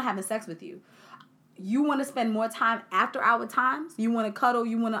don't plan on having sex with you. You want to spend more time after hour times. You want to cuddle.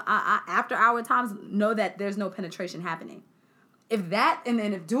 You want to after hour times. Know that there's no penetration happening. If that, and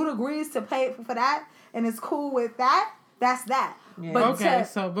then if dude agrees to pay for that and is cool with that, that's that. Yeah. But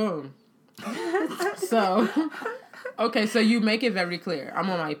so boom. So you make it very clear. I'm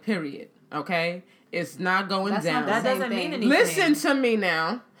on my period, okay? It's not going down. That doesn't mean anything. Listen to me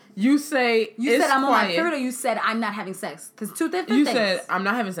now. You said I'm on my period, or you said I'm not having sex? Because two different things. You said I'm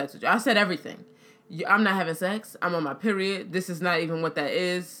not having sex with you. I said everything. I'm not having sex. I'm on my period. This is not even what that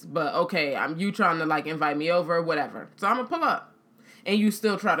is. But okay, you trying to like invite me over, whatever. So I'm gonna pull up, and you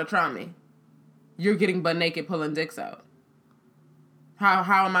still try to try me. You're getting butt naked, pulling dicks out.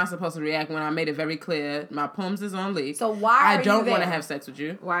 How am I supposed to react when I made it very clear my poems is on leak? So why I don't want to have sex with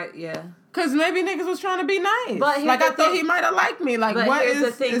you? Why? Yeah. Because maybe niggas was trying to be nice. But like, I thought he might have liked me. Like, what is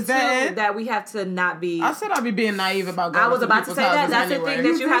the thing, is that too, that we have to not be... I said I'd be being naive about going I was about to say that. That's anyway. the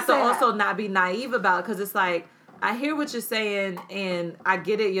thing that you have to also not be naive about. Because it's like, I hear what you're saying, and I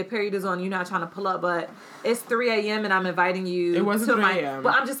get it. Your period is on. You're not trying to pull up, but it's 3 a.m. and I'm inviting you it wasn't to 3 my... a.m.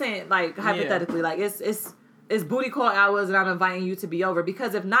 But I'm just saying, like, hypothetically, like, it's booty call hours and I'm inviting you to be over.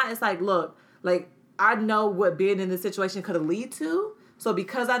 Because if not, it's like, look, like, I know what being in this situation could lead to. So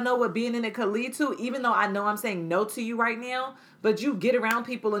because I know what being in it could lead to, even though I know I'm saying no to you right now, but you get around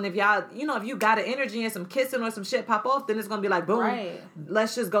people, and if y'all, if you got an energy and some kissing or some shit pop off, then it's going to be like, boom,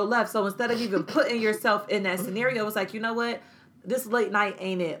 let's just go left. So instead of even putting yourself in that scenario, it's like, you know what? This late night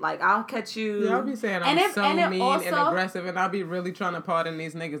ain't it. Like, I'll catch you. Yeah, I'll be saying I'm so mean and aggressive, and I'll be really trying to pardon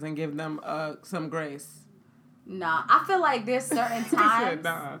these niggas and give them some grace. Nah, I feel like there's certain times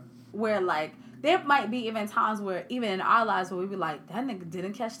where, like, there might be even times where, even in our lives, where we be like, that nigga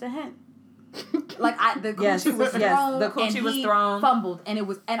didn't catch the hint. Like, the coochie was thrown, the coochie was thrown, fumbled, and it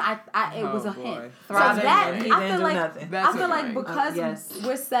was, and it was a hint. So that, I feel like because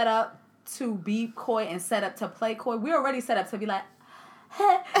we're set up to be coy and set up to play coy, we're already set up to be like,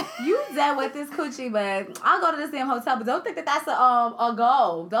 you dead with this coochie, but I'll go to this damn hotel. But don't think that that's a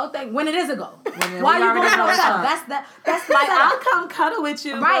goal. Don't think when it is a goal. Why you going to the hotel? That's like, I'll come cuddle with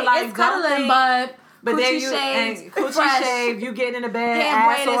you. Right, like, it's cuddling, but then you shaved, you getting in the bed, hair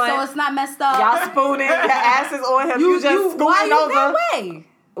braided, so it's not messed up. Y'all spooning, your ass is on him. You just scooting over. That way?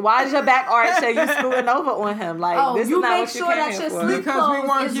 Why is your back arched and you scooting over on him? Like, this is not what you came here for. Because we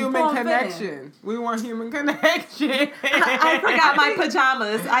want human connection. We want human connection. I forgot my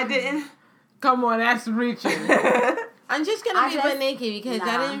pajamas. I didn't. Come on, that's reaching. I'm just going to be butt naked because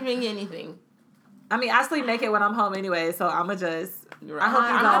I didn't bring anything. I mean, I sleep naked when I'm home anyway, so I'm going to just... Right.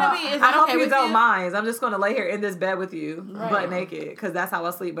 I hope you don't mind. I'm just going to lay here in this bed with you, butt naked, because that's how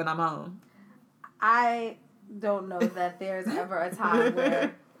I sleep when I'm home. I don't know that there's ever a time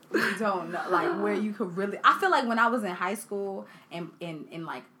where you don't know, like, where you could really... I feel like when I was in high school and in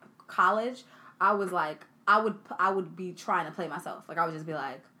like, college, I was like, I would be trying to play myself. Like, I would just be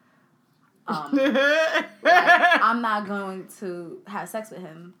like, I'm not going to have sex with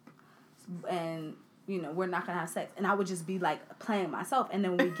him, and... we're not going to have sex. And I would just be, like, playing myself. And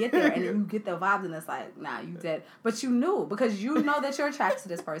then when we get there, and then you get the vibes, and it's like, nah, you dead. But you knew, because you know that you're attracted to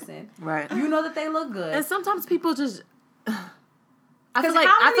this person. Right. You know that they look good. And sometimes people just... I feel like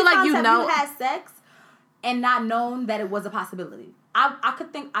you know... Have you had sex and not known that it was a possibility? I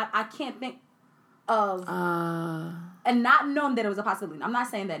could think... I can't think of... And not known that it was a possibility. I'm not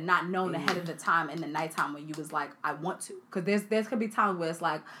saying that not known ahead of the time in the nighttime when you was like, I want to. Because there's could be times where it's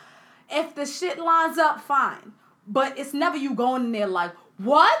like... If the shit lines up, fine. But it's never you going in there like,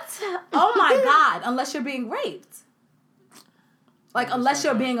 what? Oh my God. Unless you're being raped. Like, unless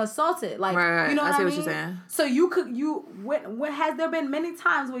you're being assaulted. Like, right. You know what I mean? What you're saying. So has there been many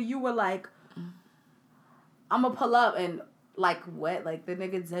times where you were like, I'm going to pull up and, like, what? Like, the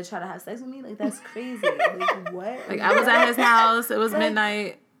nigga dead try to have sex with me? Like, that's crazy. Like, what? Like, I was at his house. It was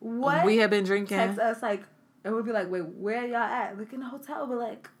midnight. What? We had been drinking. Text us, like, and we'd be like, wait, where y'all at? Like, in the hotel. We're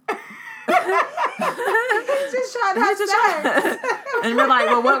like... He's just trying to have sex. And we're like,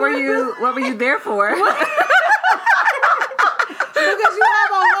 well, what were you there for? Because you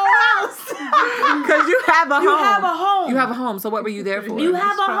have a whole house. Because you have a home. You have a home. So what were you there for? You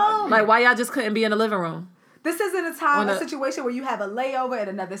have a home. Like, why y'all just couldn't be in the living room? This isn't a situation where you have a layover in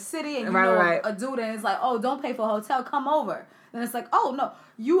another city and you know a dude and it's like, oh, don't pay for a hotel, come over. Then it's like, oh, no,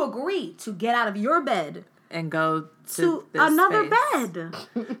 you agreed to get out of your bed and go to another space. Bed.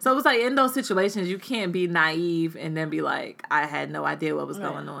 So it's like in those situations, you can't be naive and then be like, I had no idea what was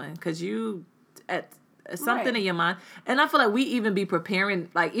going on. Because you, at something in your mind. And I feel like we even be preparing,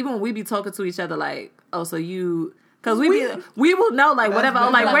 like, even when we be talking to each other, like, oh, so you, because we will know, like, whatever,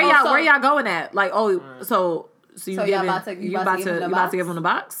 like, where y'all going at? Like, oh, so you about to give him the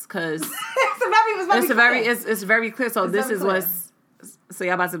box? Because it's very clear. So this is what's, so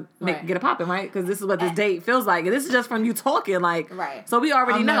y'all about to get it popping, right? Because this is what this date feels like, and this is just from you talking, like. Right. So we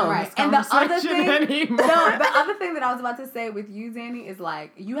already know. Right. And the other thing, the other thing that I was about to say with you, Danny, is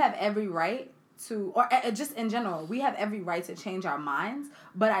like you have every right to, or just in general, we have every right to change our minds,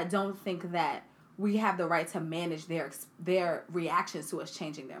 but I don't think that we have the right to manage their reactions to us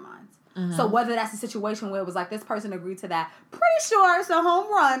changing their minds. Mm-hmm. So whether that's a situation where it was like this person agreed to that, pretty sure it's a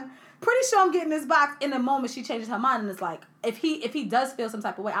home run pretty sure I'm getting this box. In a moment, she changes her mind, and it's like, if he does feel some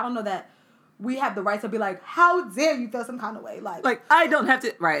type of way, I don't know that we have the right to be like, how dare you feel some kind of way? Like I don't have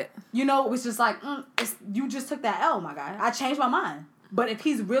to, right. You know, it was just like, you just took that L, my guy. I changed my mind. But if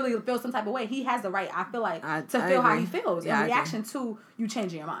he's really feels some type of way, he has the right, I feel like, to feel how he feels in reaction to you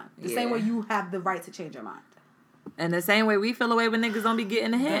changing your mind. The same way you have the right to change your mind. And the same way we feel away when niggas don't be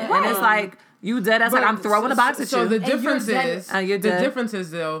getting the hit. Right. And it's like, you dead ass like I'm throwing a box at you. So the difference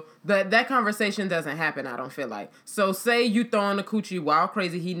is though that conversation doesn't happen. I don't feel like. So say you throwing the coochie wild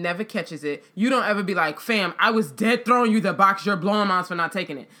crazy, he never catches it. You don't ever be like, fam, I was dead throwing you the box. You're blowing mine for not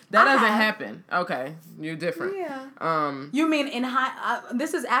taking it. That doesn't happen. Okay, you're different. Yeah. You mean in high?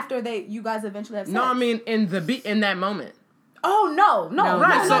 This is after you guys eventually have sex. No, I mean in that moment. Oh no!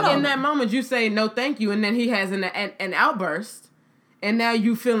 Right. So in that moment, you say no, thank you, and then he has an outburst, and now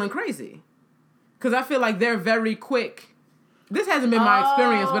you feeling crazy. Because I feel like they're very quick. This hasn't been my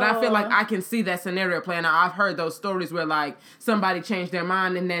experience, but I feel like I can see that scenario playing out. I've heard those stories where, like, somebody changed their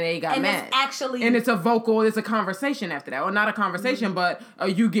mind and then they got mad. And it's a conversation after that. Or not a conversation, but are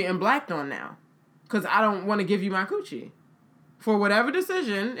you getting blacked on now? Because I don't want to give you my coochie. For whatever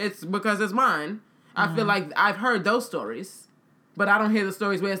decision, it's because it's mine. I feel like I've heard those stories, but I don't hear the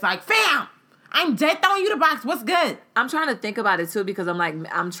stories where it's like, fam! I'm dead throwing you the box. What's good? I'm trying to think about it, too, because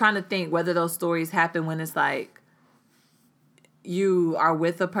I'm trying to think whether those stories happen when it's like you are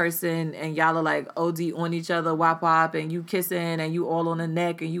with a person and y'all are like OD on each other, wop wop, and you kissing and you all on the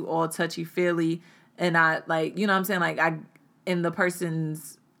neck and you all touchy-feely. And I, like, you know what I'm saying? Like, in the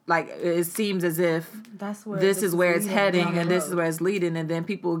person's, like, it seems as if this is where it's heading and this is where it's leading. And then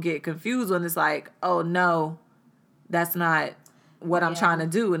people get confused when it's like, oh, no, that's not what I'm trying to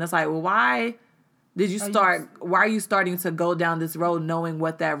do. And it's like, well, why are you starting to go down this road knowing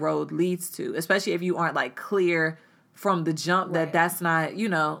what that road leads to? Especially if you aren't like clear from the jump that that's not, you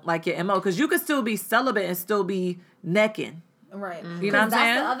know, like your MO. Because you could still be celibate and still be necking. Right. Mm-hmm. You know what I'm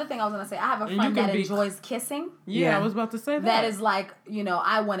saying? That's the other thing I was going to say. I have a friend that enjoys kissing. Yeah, I was about to say that. That is like, you know,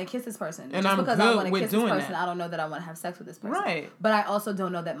 I want to kiss this person. And just because I want to kiss this person, I don't know that I want to have sex with this person. Right. But I also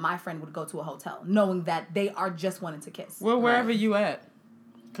don't know that my friend would go to a hotel knowing that they are just wanting to kiss. Well, wherever you at.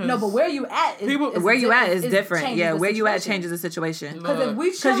 No, but where you at is different. Yeah, where you at changes the situation. Because if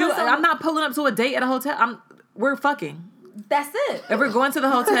we I'm not pulling up to a date at a hotel. We're fucking. That's it. If we're going to the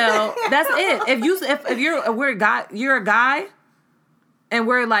hotel, that's it. If you're a guy, and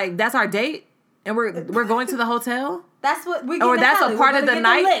we're like, that's our date, and we're going to the hotel. That's what we. Or that's a part of the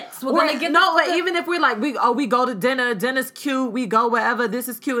night. We're gonna get but even if we're like we go to dinner. Dinner's cute. We go wherever. This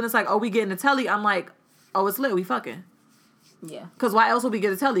is cute, and it's like we get in the telly. I'm like, it's lit. We fucking. Yeah. Because why else would we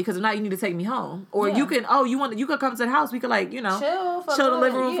get a telly? Because if not, you need to take me home. Or you can, you could come to the house. We could chill in the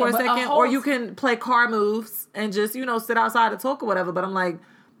living room for a second. Or you can play car moves and just, sit outside and talk or whatever. But I'm like,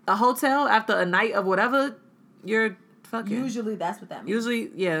 a hotel after a night of whatever, you're fucking. Usually that's what that means. Usually,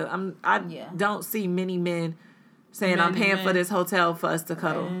 I don't see many men saying I'm paying for this hotel for us to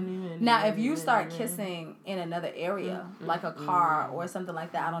cuddle. Now, if you start kissing in another area, like a car or something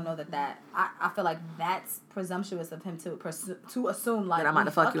like that, I don't know that I feel like that's presumptuous of him to assume like that I'm about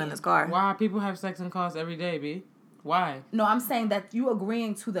to fuck you in this car. Why people have sex in cars every day, B? Why? No, I'm saying that you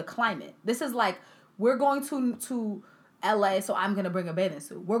agreeing to the climate. This is like we're going to LA, so I'm gonna bring a bathing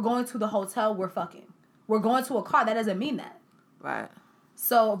suit. We're going to the hotel, we're fucking. We're going to a car. That doesn't mean that. Right.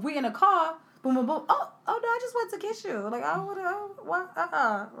 So if we in a car. Boom, boom, boom. Oh, no, I just want to kiss you. Like, I want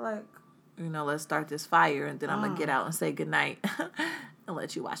to, like. Let's start this fire, and then I'm going to get out and say goodnight and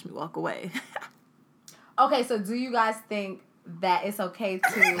let you watch me walk away. Okay, so do you guys think that it's okay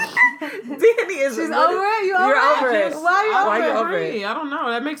to... Danny is... She's over it? You're over it. Why are you over it? I don't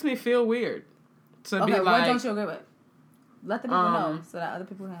know. That makes me feel weird. To be like... what don't you agree with? Let the people know so that other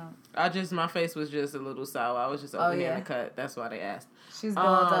people know. My face was just a little sour. I was just over here in the cut. That's why they asked. She's built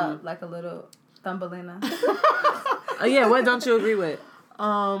up like a little Thumbelina. What don't you agree with?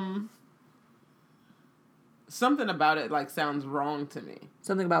 Something about it sounds wrong to me.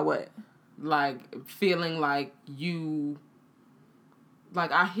 Something about what? Feeling like you.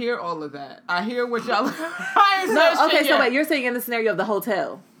 I hear all of that. I hear what y'all. So wait, you're saying in the scenario of the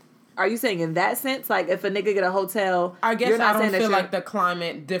hotel. Are you saying in that sense, if a nigga get a hotel, I guess I don't feel like the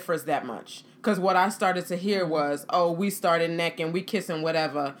climate differs that much. Because what I started to hear was, we started necking, we kissing,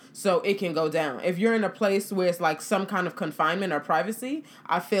 whatever, so it can go down. If you're in a place where it's some kind of confinement or privacy,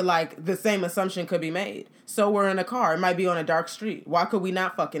 I feel like the same assumption could be made. So we're in a car. It might be on a dark street. Why could we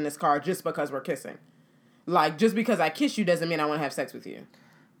not fuck in this car just because we're kissing? Just because I kiss you doesn't mean I want to have sex with you.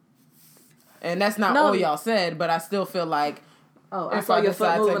 And that's not all y'all said, but I still feel like Oh, if I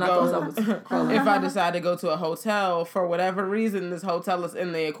decide to go to a hotel for whatever reason, this hotel is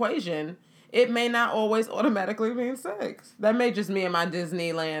in the equation. It may not always automatically mean sex. That may just mean my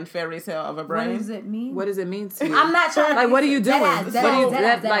Disneyland fairy tale of a brain. What does it mean? What does it mean to you? I'm not trying to... Like, what are you doing?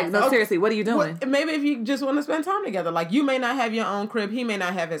 Seriously, what are you doing? Maybe if you just want to spend time together. Like, you may not have your own crib. He may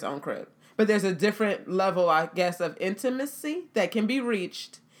not have his own crib. But there's a different level, I guess, of intimacy that can be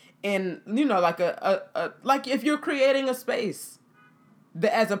reached in, you know, like like if you're creating a space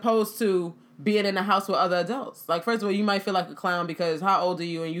as opposed to being in a house with other adults. Like, first of all, you might feel like a clown because how old are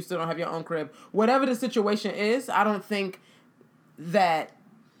you and you still don't have your own crib? Whatever the situation is, I don't think that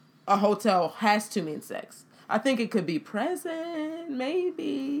a hotel has to mean sex. I think it could be present,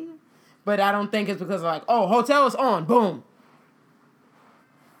 maybe. But I don't think it's because of like, oh, hotel is on, boom.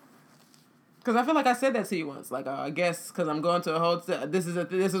 Because I feel like I said that to you once. Like, I guess because I'm going to a hotel, this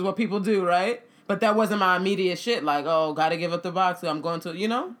is what people do, right? But that wasn't my immediate shit. Like, oh, gotta give up the box. I'm going to, you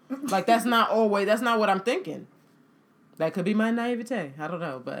know? Like, that's not what I'm thinking. That could be my naivete. I don't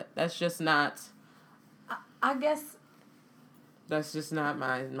know. But that's just not... I guess... That's just not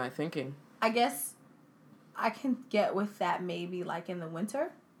my thinking. I guess I can get with that maybe, like, in the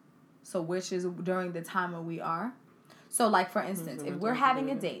winter. So, which is during the time where we are. So, like, for instance, if we're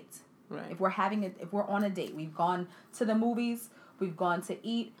having a date... Right. If we're on a date, we've gone to the movies, we've gone to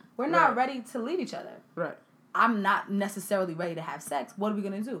eat, we're not ready to leave each other. Right. I'm not necessarily ready to have sex. What are we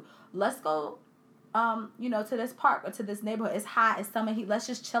gonna do? Let's go, to this park or to this neighborhood. It's hot. It's summer heat. Let's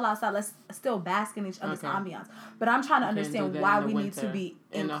just chill outside. Let's still bask in each other's ambiance. But I'm trying to understand why we need to be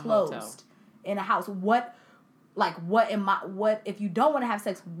enclosed in a house. What if you don't want to have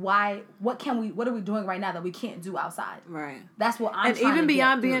sex? Why? What are we doing right now that we can't do outside? Right. That's what I'm. And even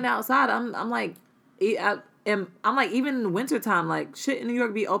beyond being outside, I'm like, even in the wintertime, like shit in New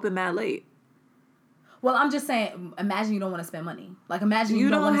York be open mad late. Well, I'm just saying. Imagine you don't want to spend money. Like imagine you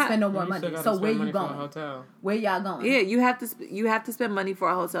don't want to spend no more money. So where you going? Where y'all going? Yeah, you have to spend money for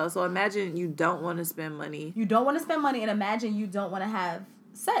a hotel. So imagine you don't want to spend money. You don't want to spend money, and imagine you don't want to have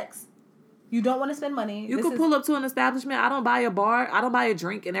sex. You don't want to spend money. You could pull up to an establishment. I don't buy a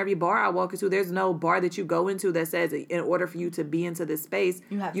drink in every bar I walk into. There's no bar that you go into that says in order for you to be into this space,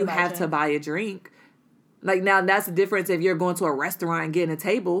 you have to buy a drink. Like now that's the difference if you're going to a restaurant and getting a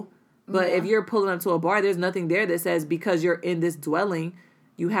table. But if you're pulling up to a bar, there's nothing there that says because you're in this dwelling,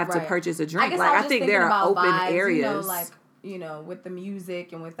 you have to purchase a drink. I think there are open areas. With the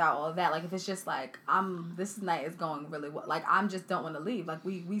music and without all of that. Like if it's just like this night is going really well. Like I'm just don't want to leave. Like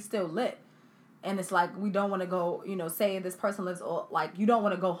we still lit. And it's like, we don't want to go, say this person lives, like, you don't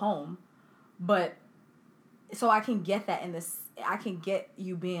want to go home. But, so I can get that I can get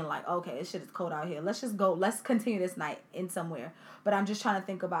you being like, okay, this shit is cold out here. Let's just go, let's continue this night in somewhere. But I'm just trying to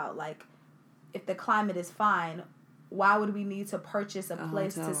think about, like, if the climate is fine, why would we need to purchase a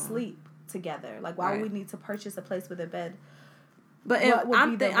place to sleep together? Like, why would we need to purchase a place with a bed? But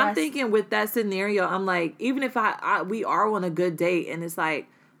I'm thinking with that scenario, I'm like, even if we are on a good date and it's like,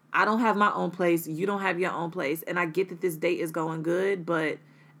 I don't have my own place. You don't have your own place. And I get that this date is going good, but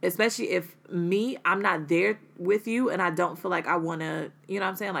especially if I'm not there with you and I don't feel like I want to, you know what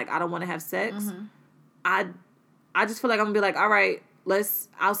I'm saying? Like, I don't want to have sex. Mm-hmm. I just feel like I'm going to be like, all right,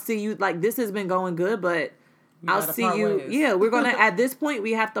 I'll see you. Like, this has been going good, but I'll see you. Ways. Yeah, we're going to, at this point,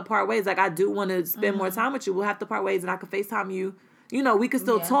 we have to part ways. Like, I do want to spend more time with you. We'll have to part ways and I can FaceTime you. We can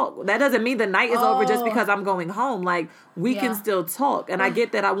still talk. That doesn't mean the night is over just because I'm going home. Like, we can still talk. And I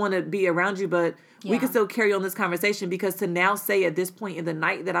get that I want to be around you, but we can still carry on this conversation because to now say at this point in the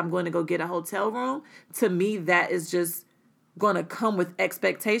night that I'm going to go get a hotel room, to me, that is just going to come with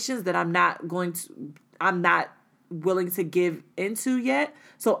expectations that I'm not willing to give into yet.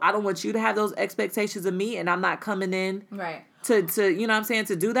 So I don't want you to have those expectations of me and I'm not coming in. Right. To you know what I'm saying,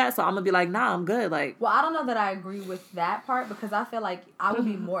 to do that. So I'm going to be like, nah, I'm good. Like, well, I don't know that I agree with that part because I feel like I would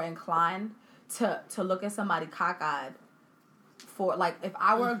be more inclined to look at somebody cockeyed for, like, if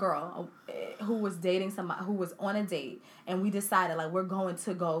I were a girl who was dating somebody who was on a date and we decided, like, we're going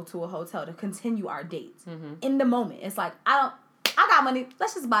to go to a hotel to continue our date. Mm-hmm. In the moment, it's like, I got money,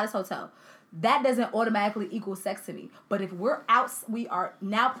 let's just buy this hotel. That doesn't automatically equal sex to me. But if we are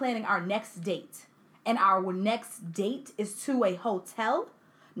now planning our next date. And our next date is to a hotel.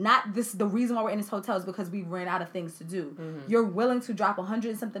 Not this. The reason why we're in this hotel is because we ran out of things to do. Mm-hmm. You're willing to drop $100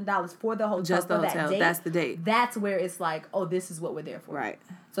 and something for the hotel. Just the hotel. That date. That's the date. That's where it's like, oh, this is what we're there for. Right.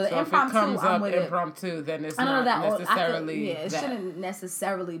 So the impromptu, if it comes up impromptu, then it's not necessarily. It shouldn't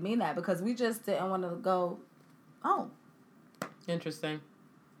necessarily mean that because we just didn't want to go home. Interesting.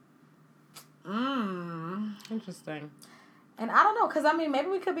 Interesting. And I don't know, because I mean, maybe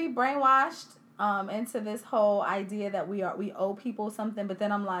we could be brainwashed. into this whole idea that we owe people something, but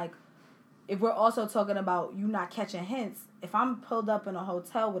then I'm like, if we're also talking about you not catching hints, if I'm pulled up in a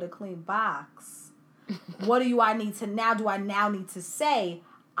hotel with a clean box, what do I need to now? Do I now need to say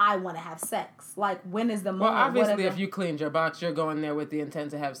I want to have sex? Like, when is the moment? Well, obviously, if you cleaned your box, you're going there with the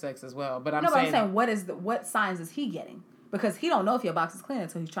intent to have sex as well. But I'm saying, what signs is he getting? Because he don't know if your box is clean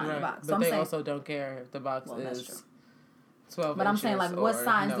until he's trying your box. So but they also don't care if the box is 12 But I'm saying, like, what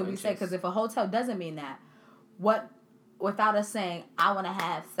signs do we say? Because if a hotel doesn't mean that, without us saying, I want to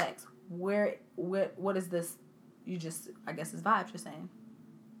have sex, what is this? You just, I guess it's vibes you're saying.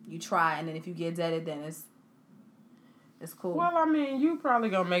 You try, and then if you get deaded, then it's cool. Well, I mean, you probably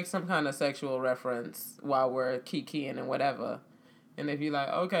gonna make some kind of sexual reference while we're kikiing and whatever. And if you're like,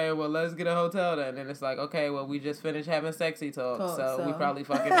 okay, well, let's get a hotel then. And it's like, okay, well, we just finished having sexy talk, so we probably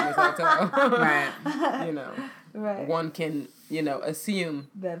fucking in this hotel. Right. You know. Right. One can, assume.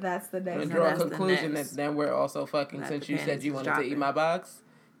 That's the next. And draw a conclusion that then we're also fucking, since you said you wanted to eat my box,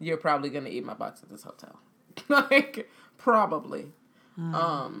 you're probably going to eat my box at this hotel. Like, probably.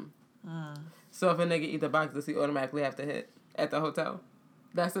 So if a nigga eat the box, does he automatically have to hit at the hotel?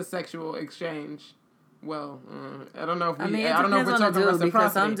 That's a sexual exchange. Well, I don't know if we. I don't know if we're talking reciprocity.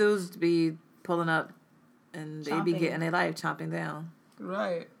 Because some dudes be pulling up, and they be getting their life chomping down.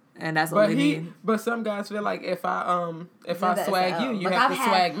 Right. And that's what we need. But some guys feel like if I swag you, you have to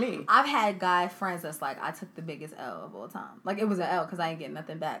swag me. I've had guy friends that's like, I took the biggest L of all time. Like, it was an L because I ain't getting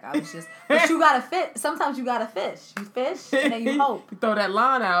nothing back. I was just, but you gotta fit. Sometimes you gotta fish. You fish and then you hope. You throw that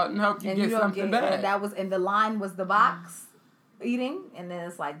line out and hope you get something back. And the line was the box eating, and then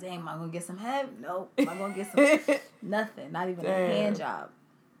it's like, damn, am I gonna get some head? Nope. Am I gonna get some nothing? Not even a hand job.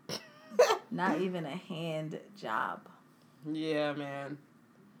 Not even a hand job. Yeah, man.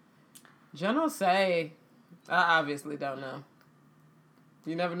 General say, I obviously don't know.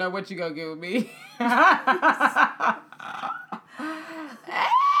 You never know what you gonna get with me.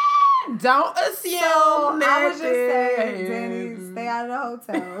 Don't assume. So I was just saying, Danny, stay out of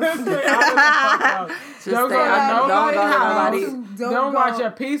the hotel. Don't watch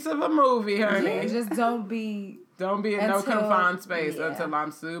a piece of a movie, honey. Yeah, just don't be in no confined space until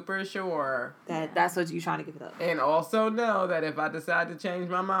I'm super sure that's what you're trying to give it up. And also know that if I decide to change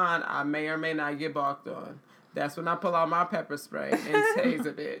my mind, I may or may not get balked on. That's when I pull out my pepper spray and tase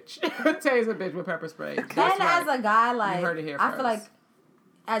a bitch. Tase a bitch with pepper spray. That's as a guy, like, you heard it here I first. feel like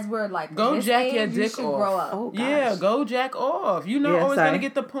as we're like, go jack your dick off. Grow up. Oh, yeah, go jack off. You're not always gonna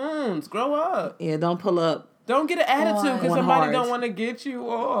get the poons. Grow up. Yeah, don't pull up. Don't get an attitude because somebody don't want to get you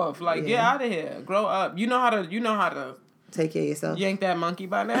off. Like, get out of here. Grow up. You know how to take care of yourself. Yank that monkey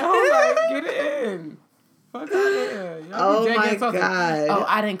by now. Like, get it in. Fuck out of here. Oh my God. Oh,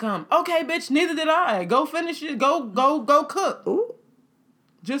 I didn't come. Okay, bitch. Neither did I. Go finish it. Go cook. Ooh.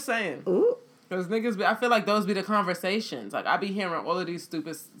 Just saying. Ooh. Because niggas, I feel like those be the conversations. Like, I be hearing all of these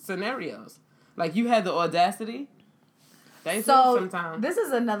stupid scenarios. Like, you had the audacity. They so sometimes. This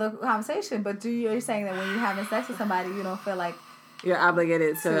is another conversation, but you're saying that when you're having sex with somebody, you don't feel like you're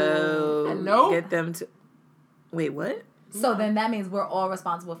obligated to get them to. Wait, what? So then that means we're all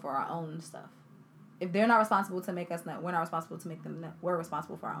responsible for our own stuff. If they're not responsible to make us nut, we're not responsible to make them nut. We're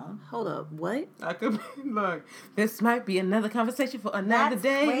responsible for our own. Hold up, what? I could look. This might be another conversation for another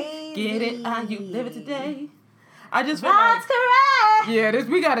day. Crazy. Get it? How you live it today? I just feel that's correct. Yeah,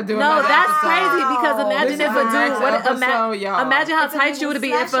 we got to do it. No, that's crazy because imagine if a dude. Imagine how tight you would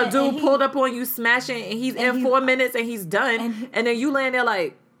be if a dude pulled up on you smashing and he's in 4 minutes and he's done, and then you laying there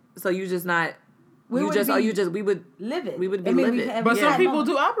like, so you just not. We would live it. We would be livid. But some people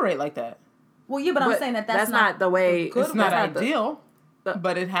do operate like that. Well, yeah, but I'm saying that's not the way. It's not ideal,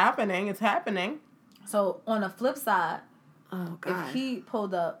 but it's happening. It's happening. So on the flip side, if he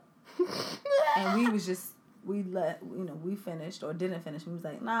pulled up and we was just. We finished or didn't finish. We was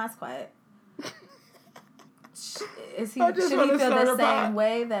like, nah, it's quiet. Should he feel the same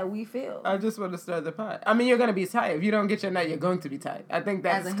way that we feel? I just want to stir the pot. I mean, you're going to be tight. If you don't get your nut, you're going to be tight. I think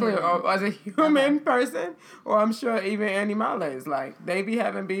that's clear. As a human person, or I'm sure even animales, like, they be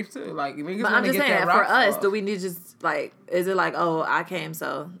having beef too. Like, niggas but I'm just saying, for us, do we need just, like, is it like, oh, I came,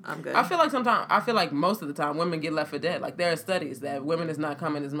 so I'm good? I feel like most of the time, women get left for dead. Like, there are studies that women is not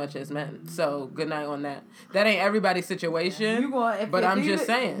coming as much as men. So, good night on that. That ain't everybody's situation, but I'm just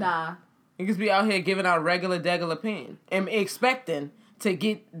saying. Nah. Niggas be out here giving out regular pain and expecting to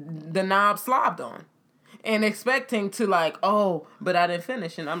get the knob slobbed on. And expecting to like, oh, but I didn't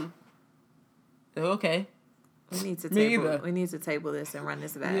finish and I'm okay. We need to table this and run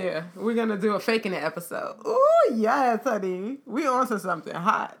this back. Yeah, we're gonna do a faking it episode. Ooh, yes, honey. We on to something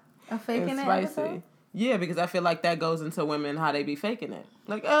hot. A faking it episode? Yeah, because I feel like that goes into women, how they be faking it.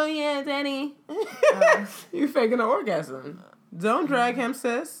 Like, oh yeah, Danny. You faking an orgasm. Don't drag him,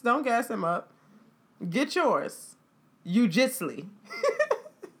 sis. Don't gas him up. Get yours. Jiu-jitsu.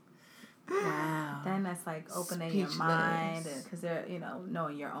 Wow. Then that's like opening your mind, because they're,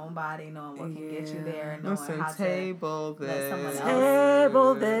 knowing your own body, knowing what can get you there, knowing how to table this.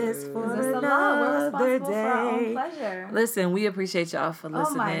 Table this for another day. For our own pleasure. Listen, we appreciate y'all for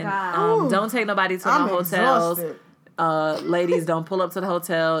listening. Oh my God. Don't take nobody to no hotels. Ladies, don't pull up to the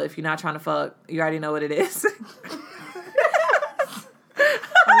hotel if you're not trying to fuck. You already know what it is.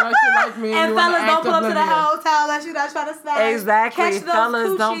 Unless you like me and fellas, don't pull up to the hotel unless you're not trying to smash. Exactly. Catch those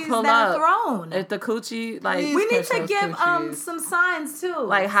fellas, don't pull up. Thrown. If the coochie, like, we need to give some signs too.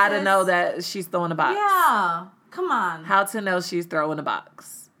 Like how to know that she's throwing a box. Yeah. Come on. How to know she's throwing a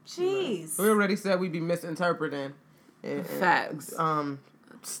box. Jeez. We already said we'd be misinterpreting. Facts.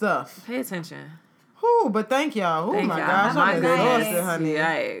 Stuff. Pay attention. But thank y'all. Oh my gosh, I'm exhausted, honey.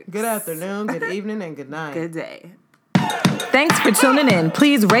 Yikes. Good afternoon, good evening, and good night. Good day. Thanks for tuning in.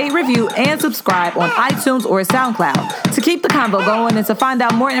 Please rate, review, and subscribe on iTunes or SoundCloud. To keep the convo going and to find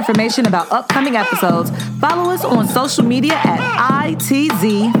out more information about upcoming episodes, follow us on social media at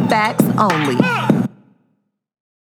ITZ Facts Only.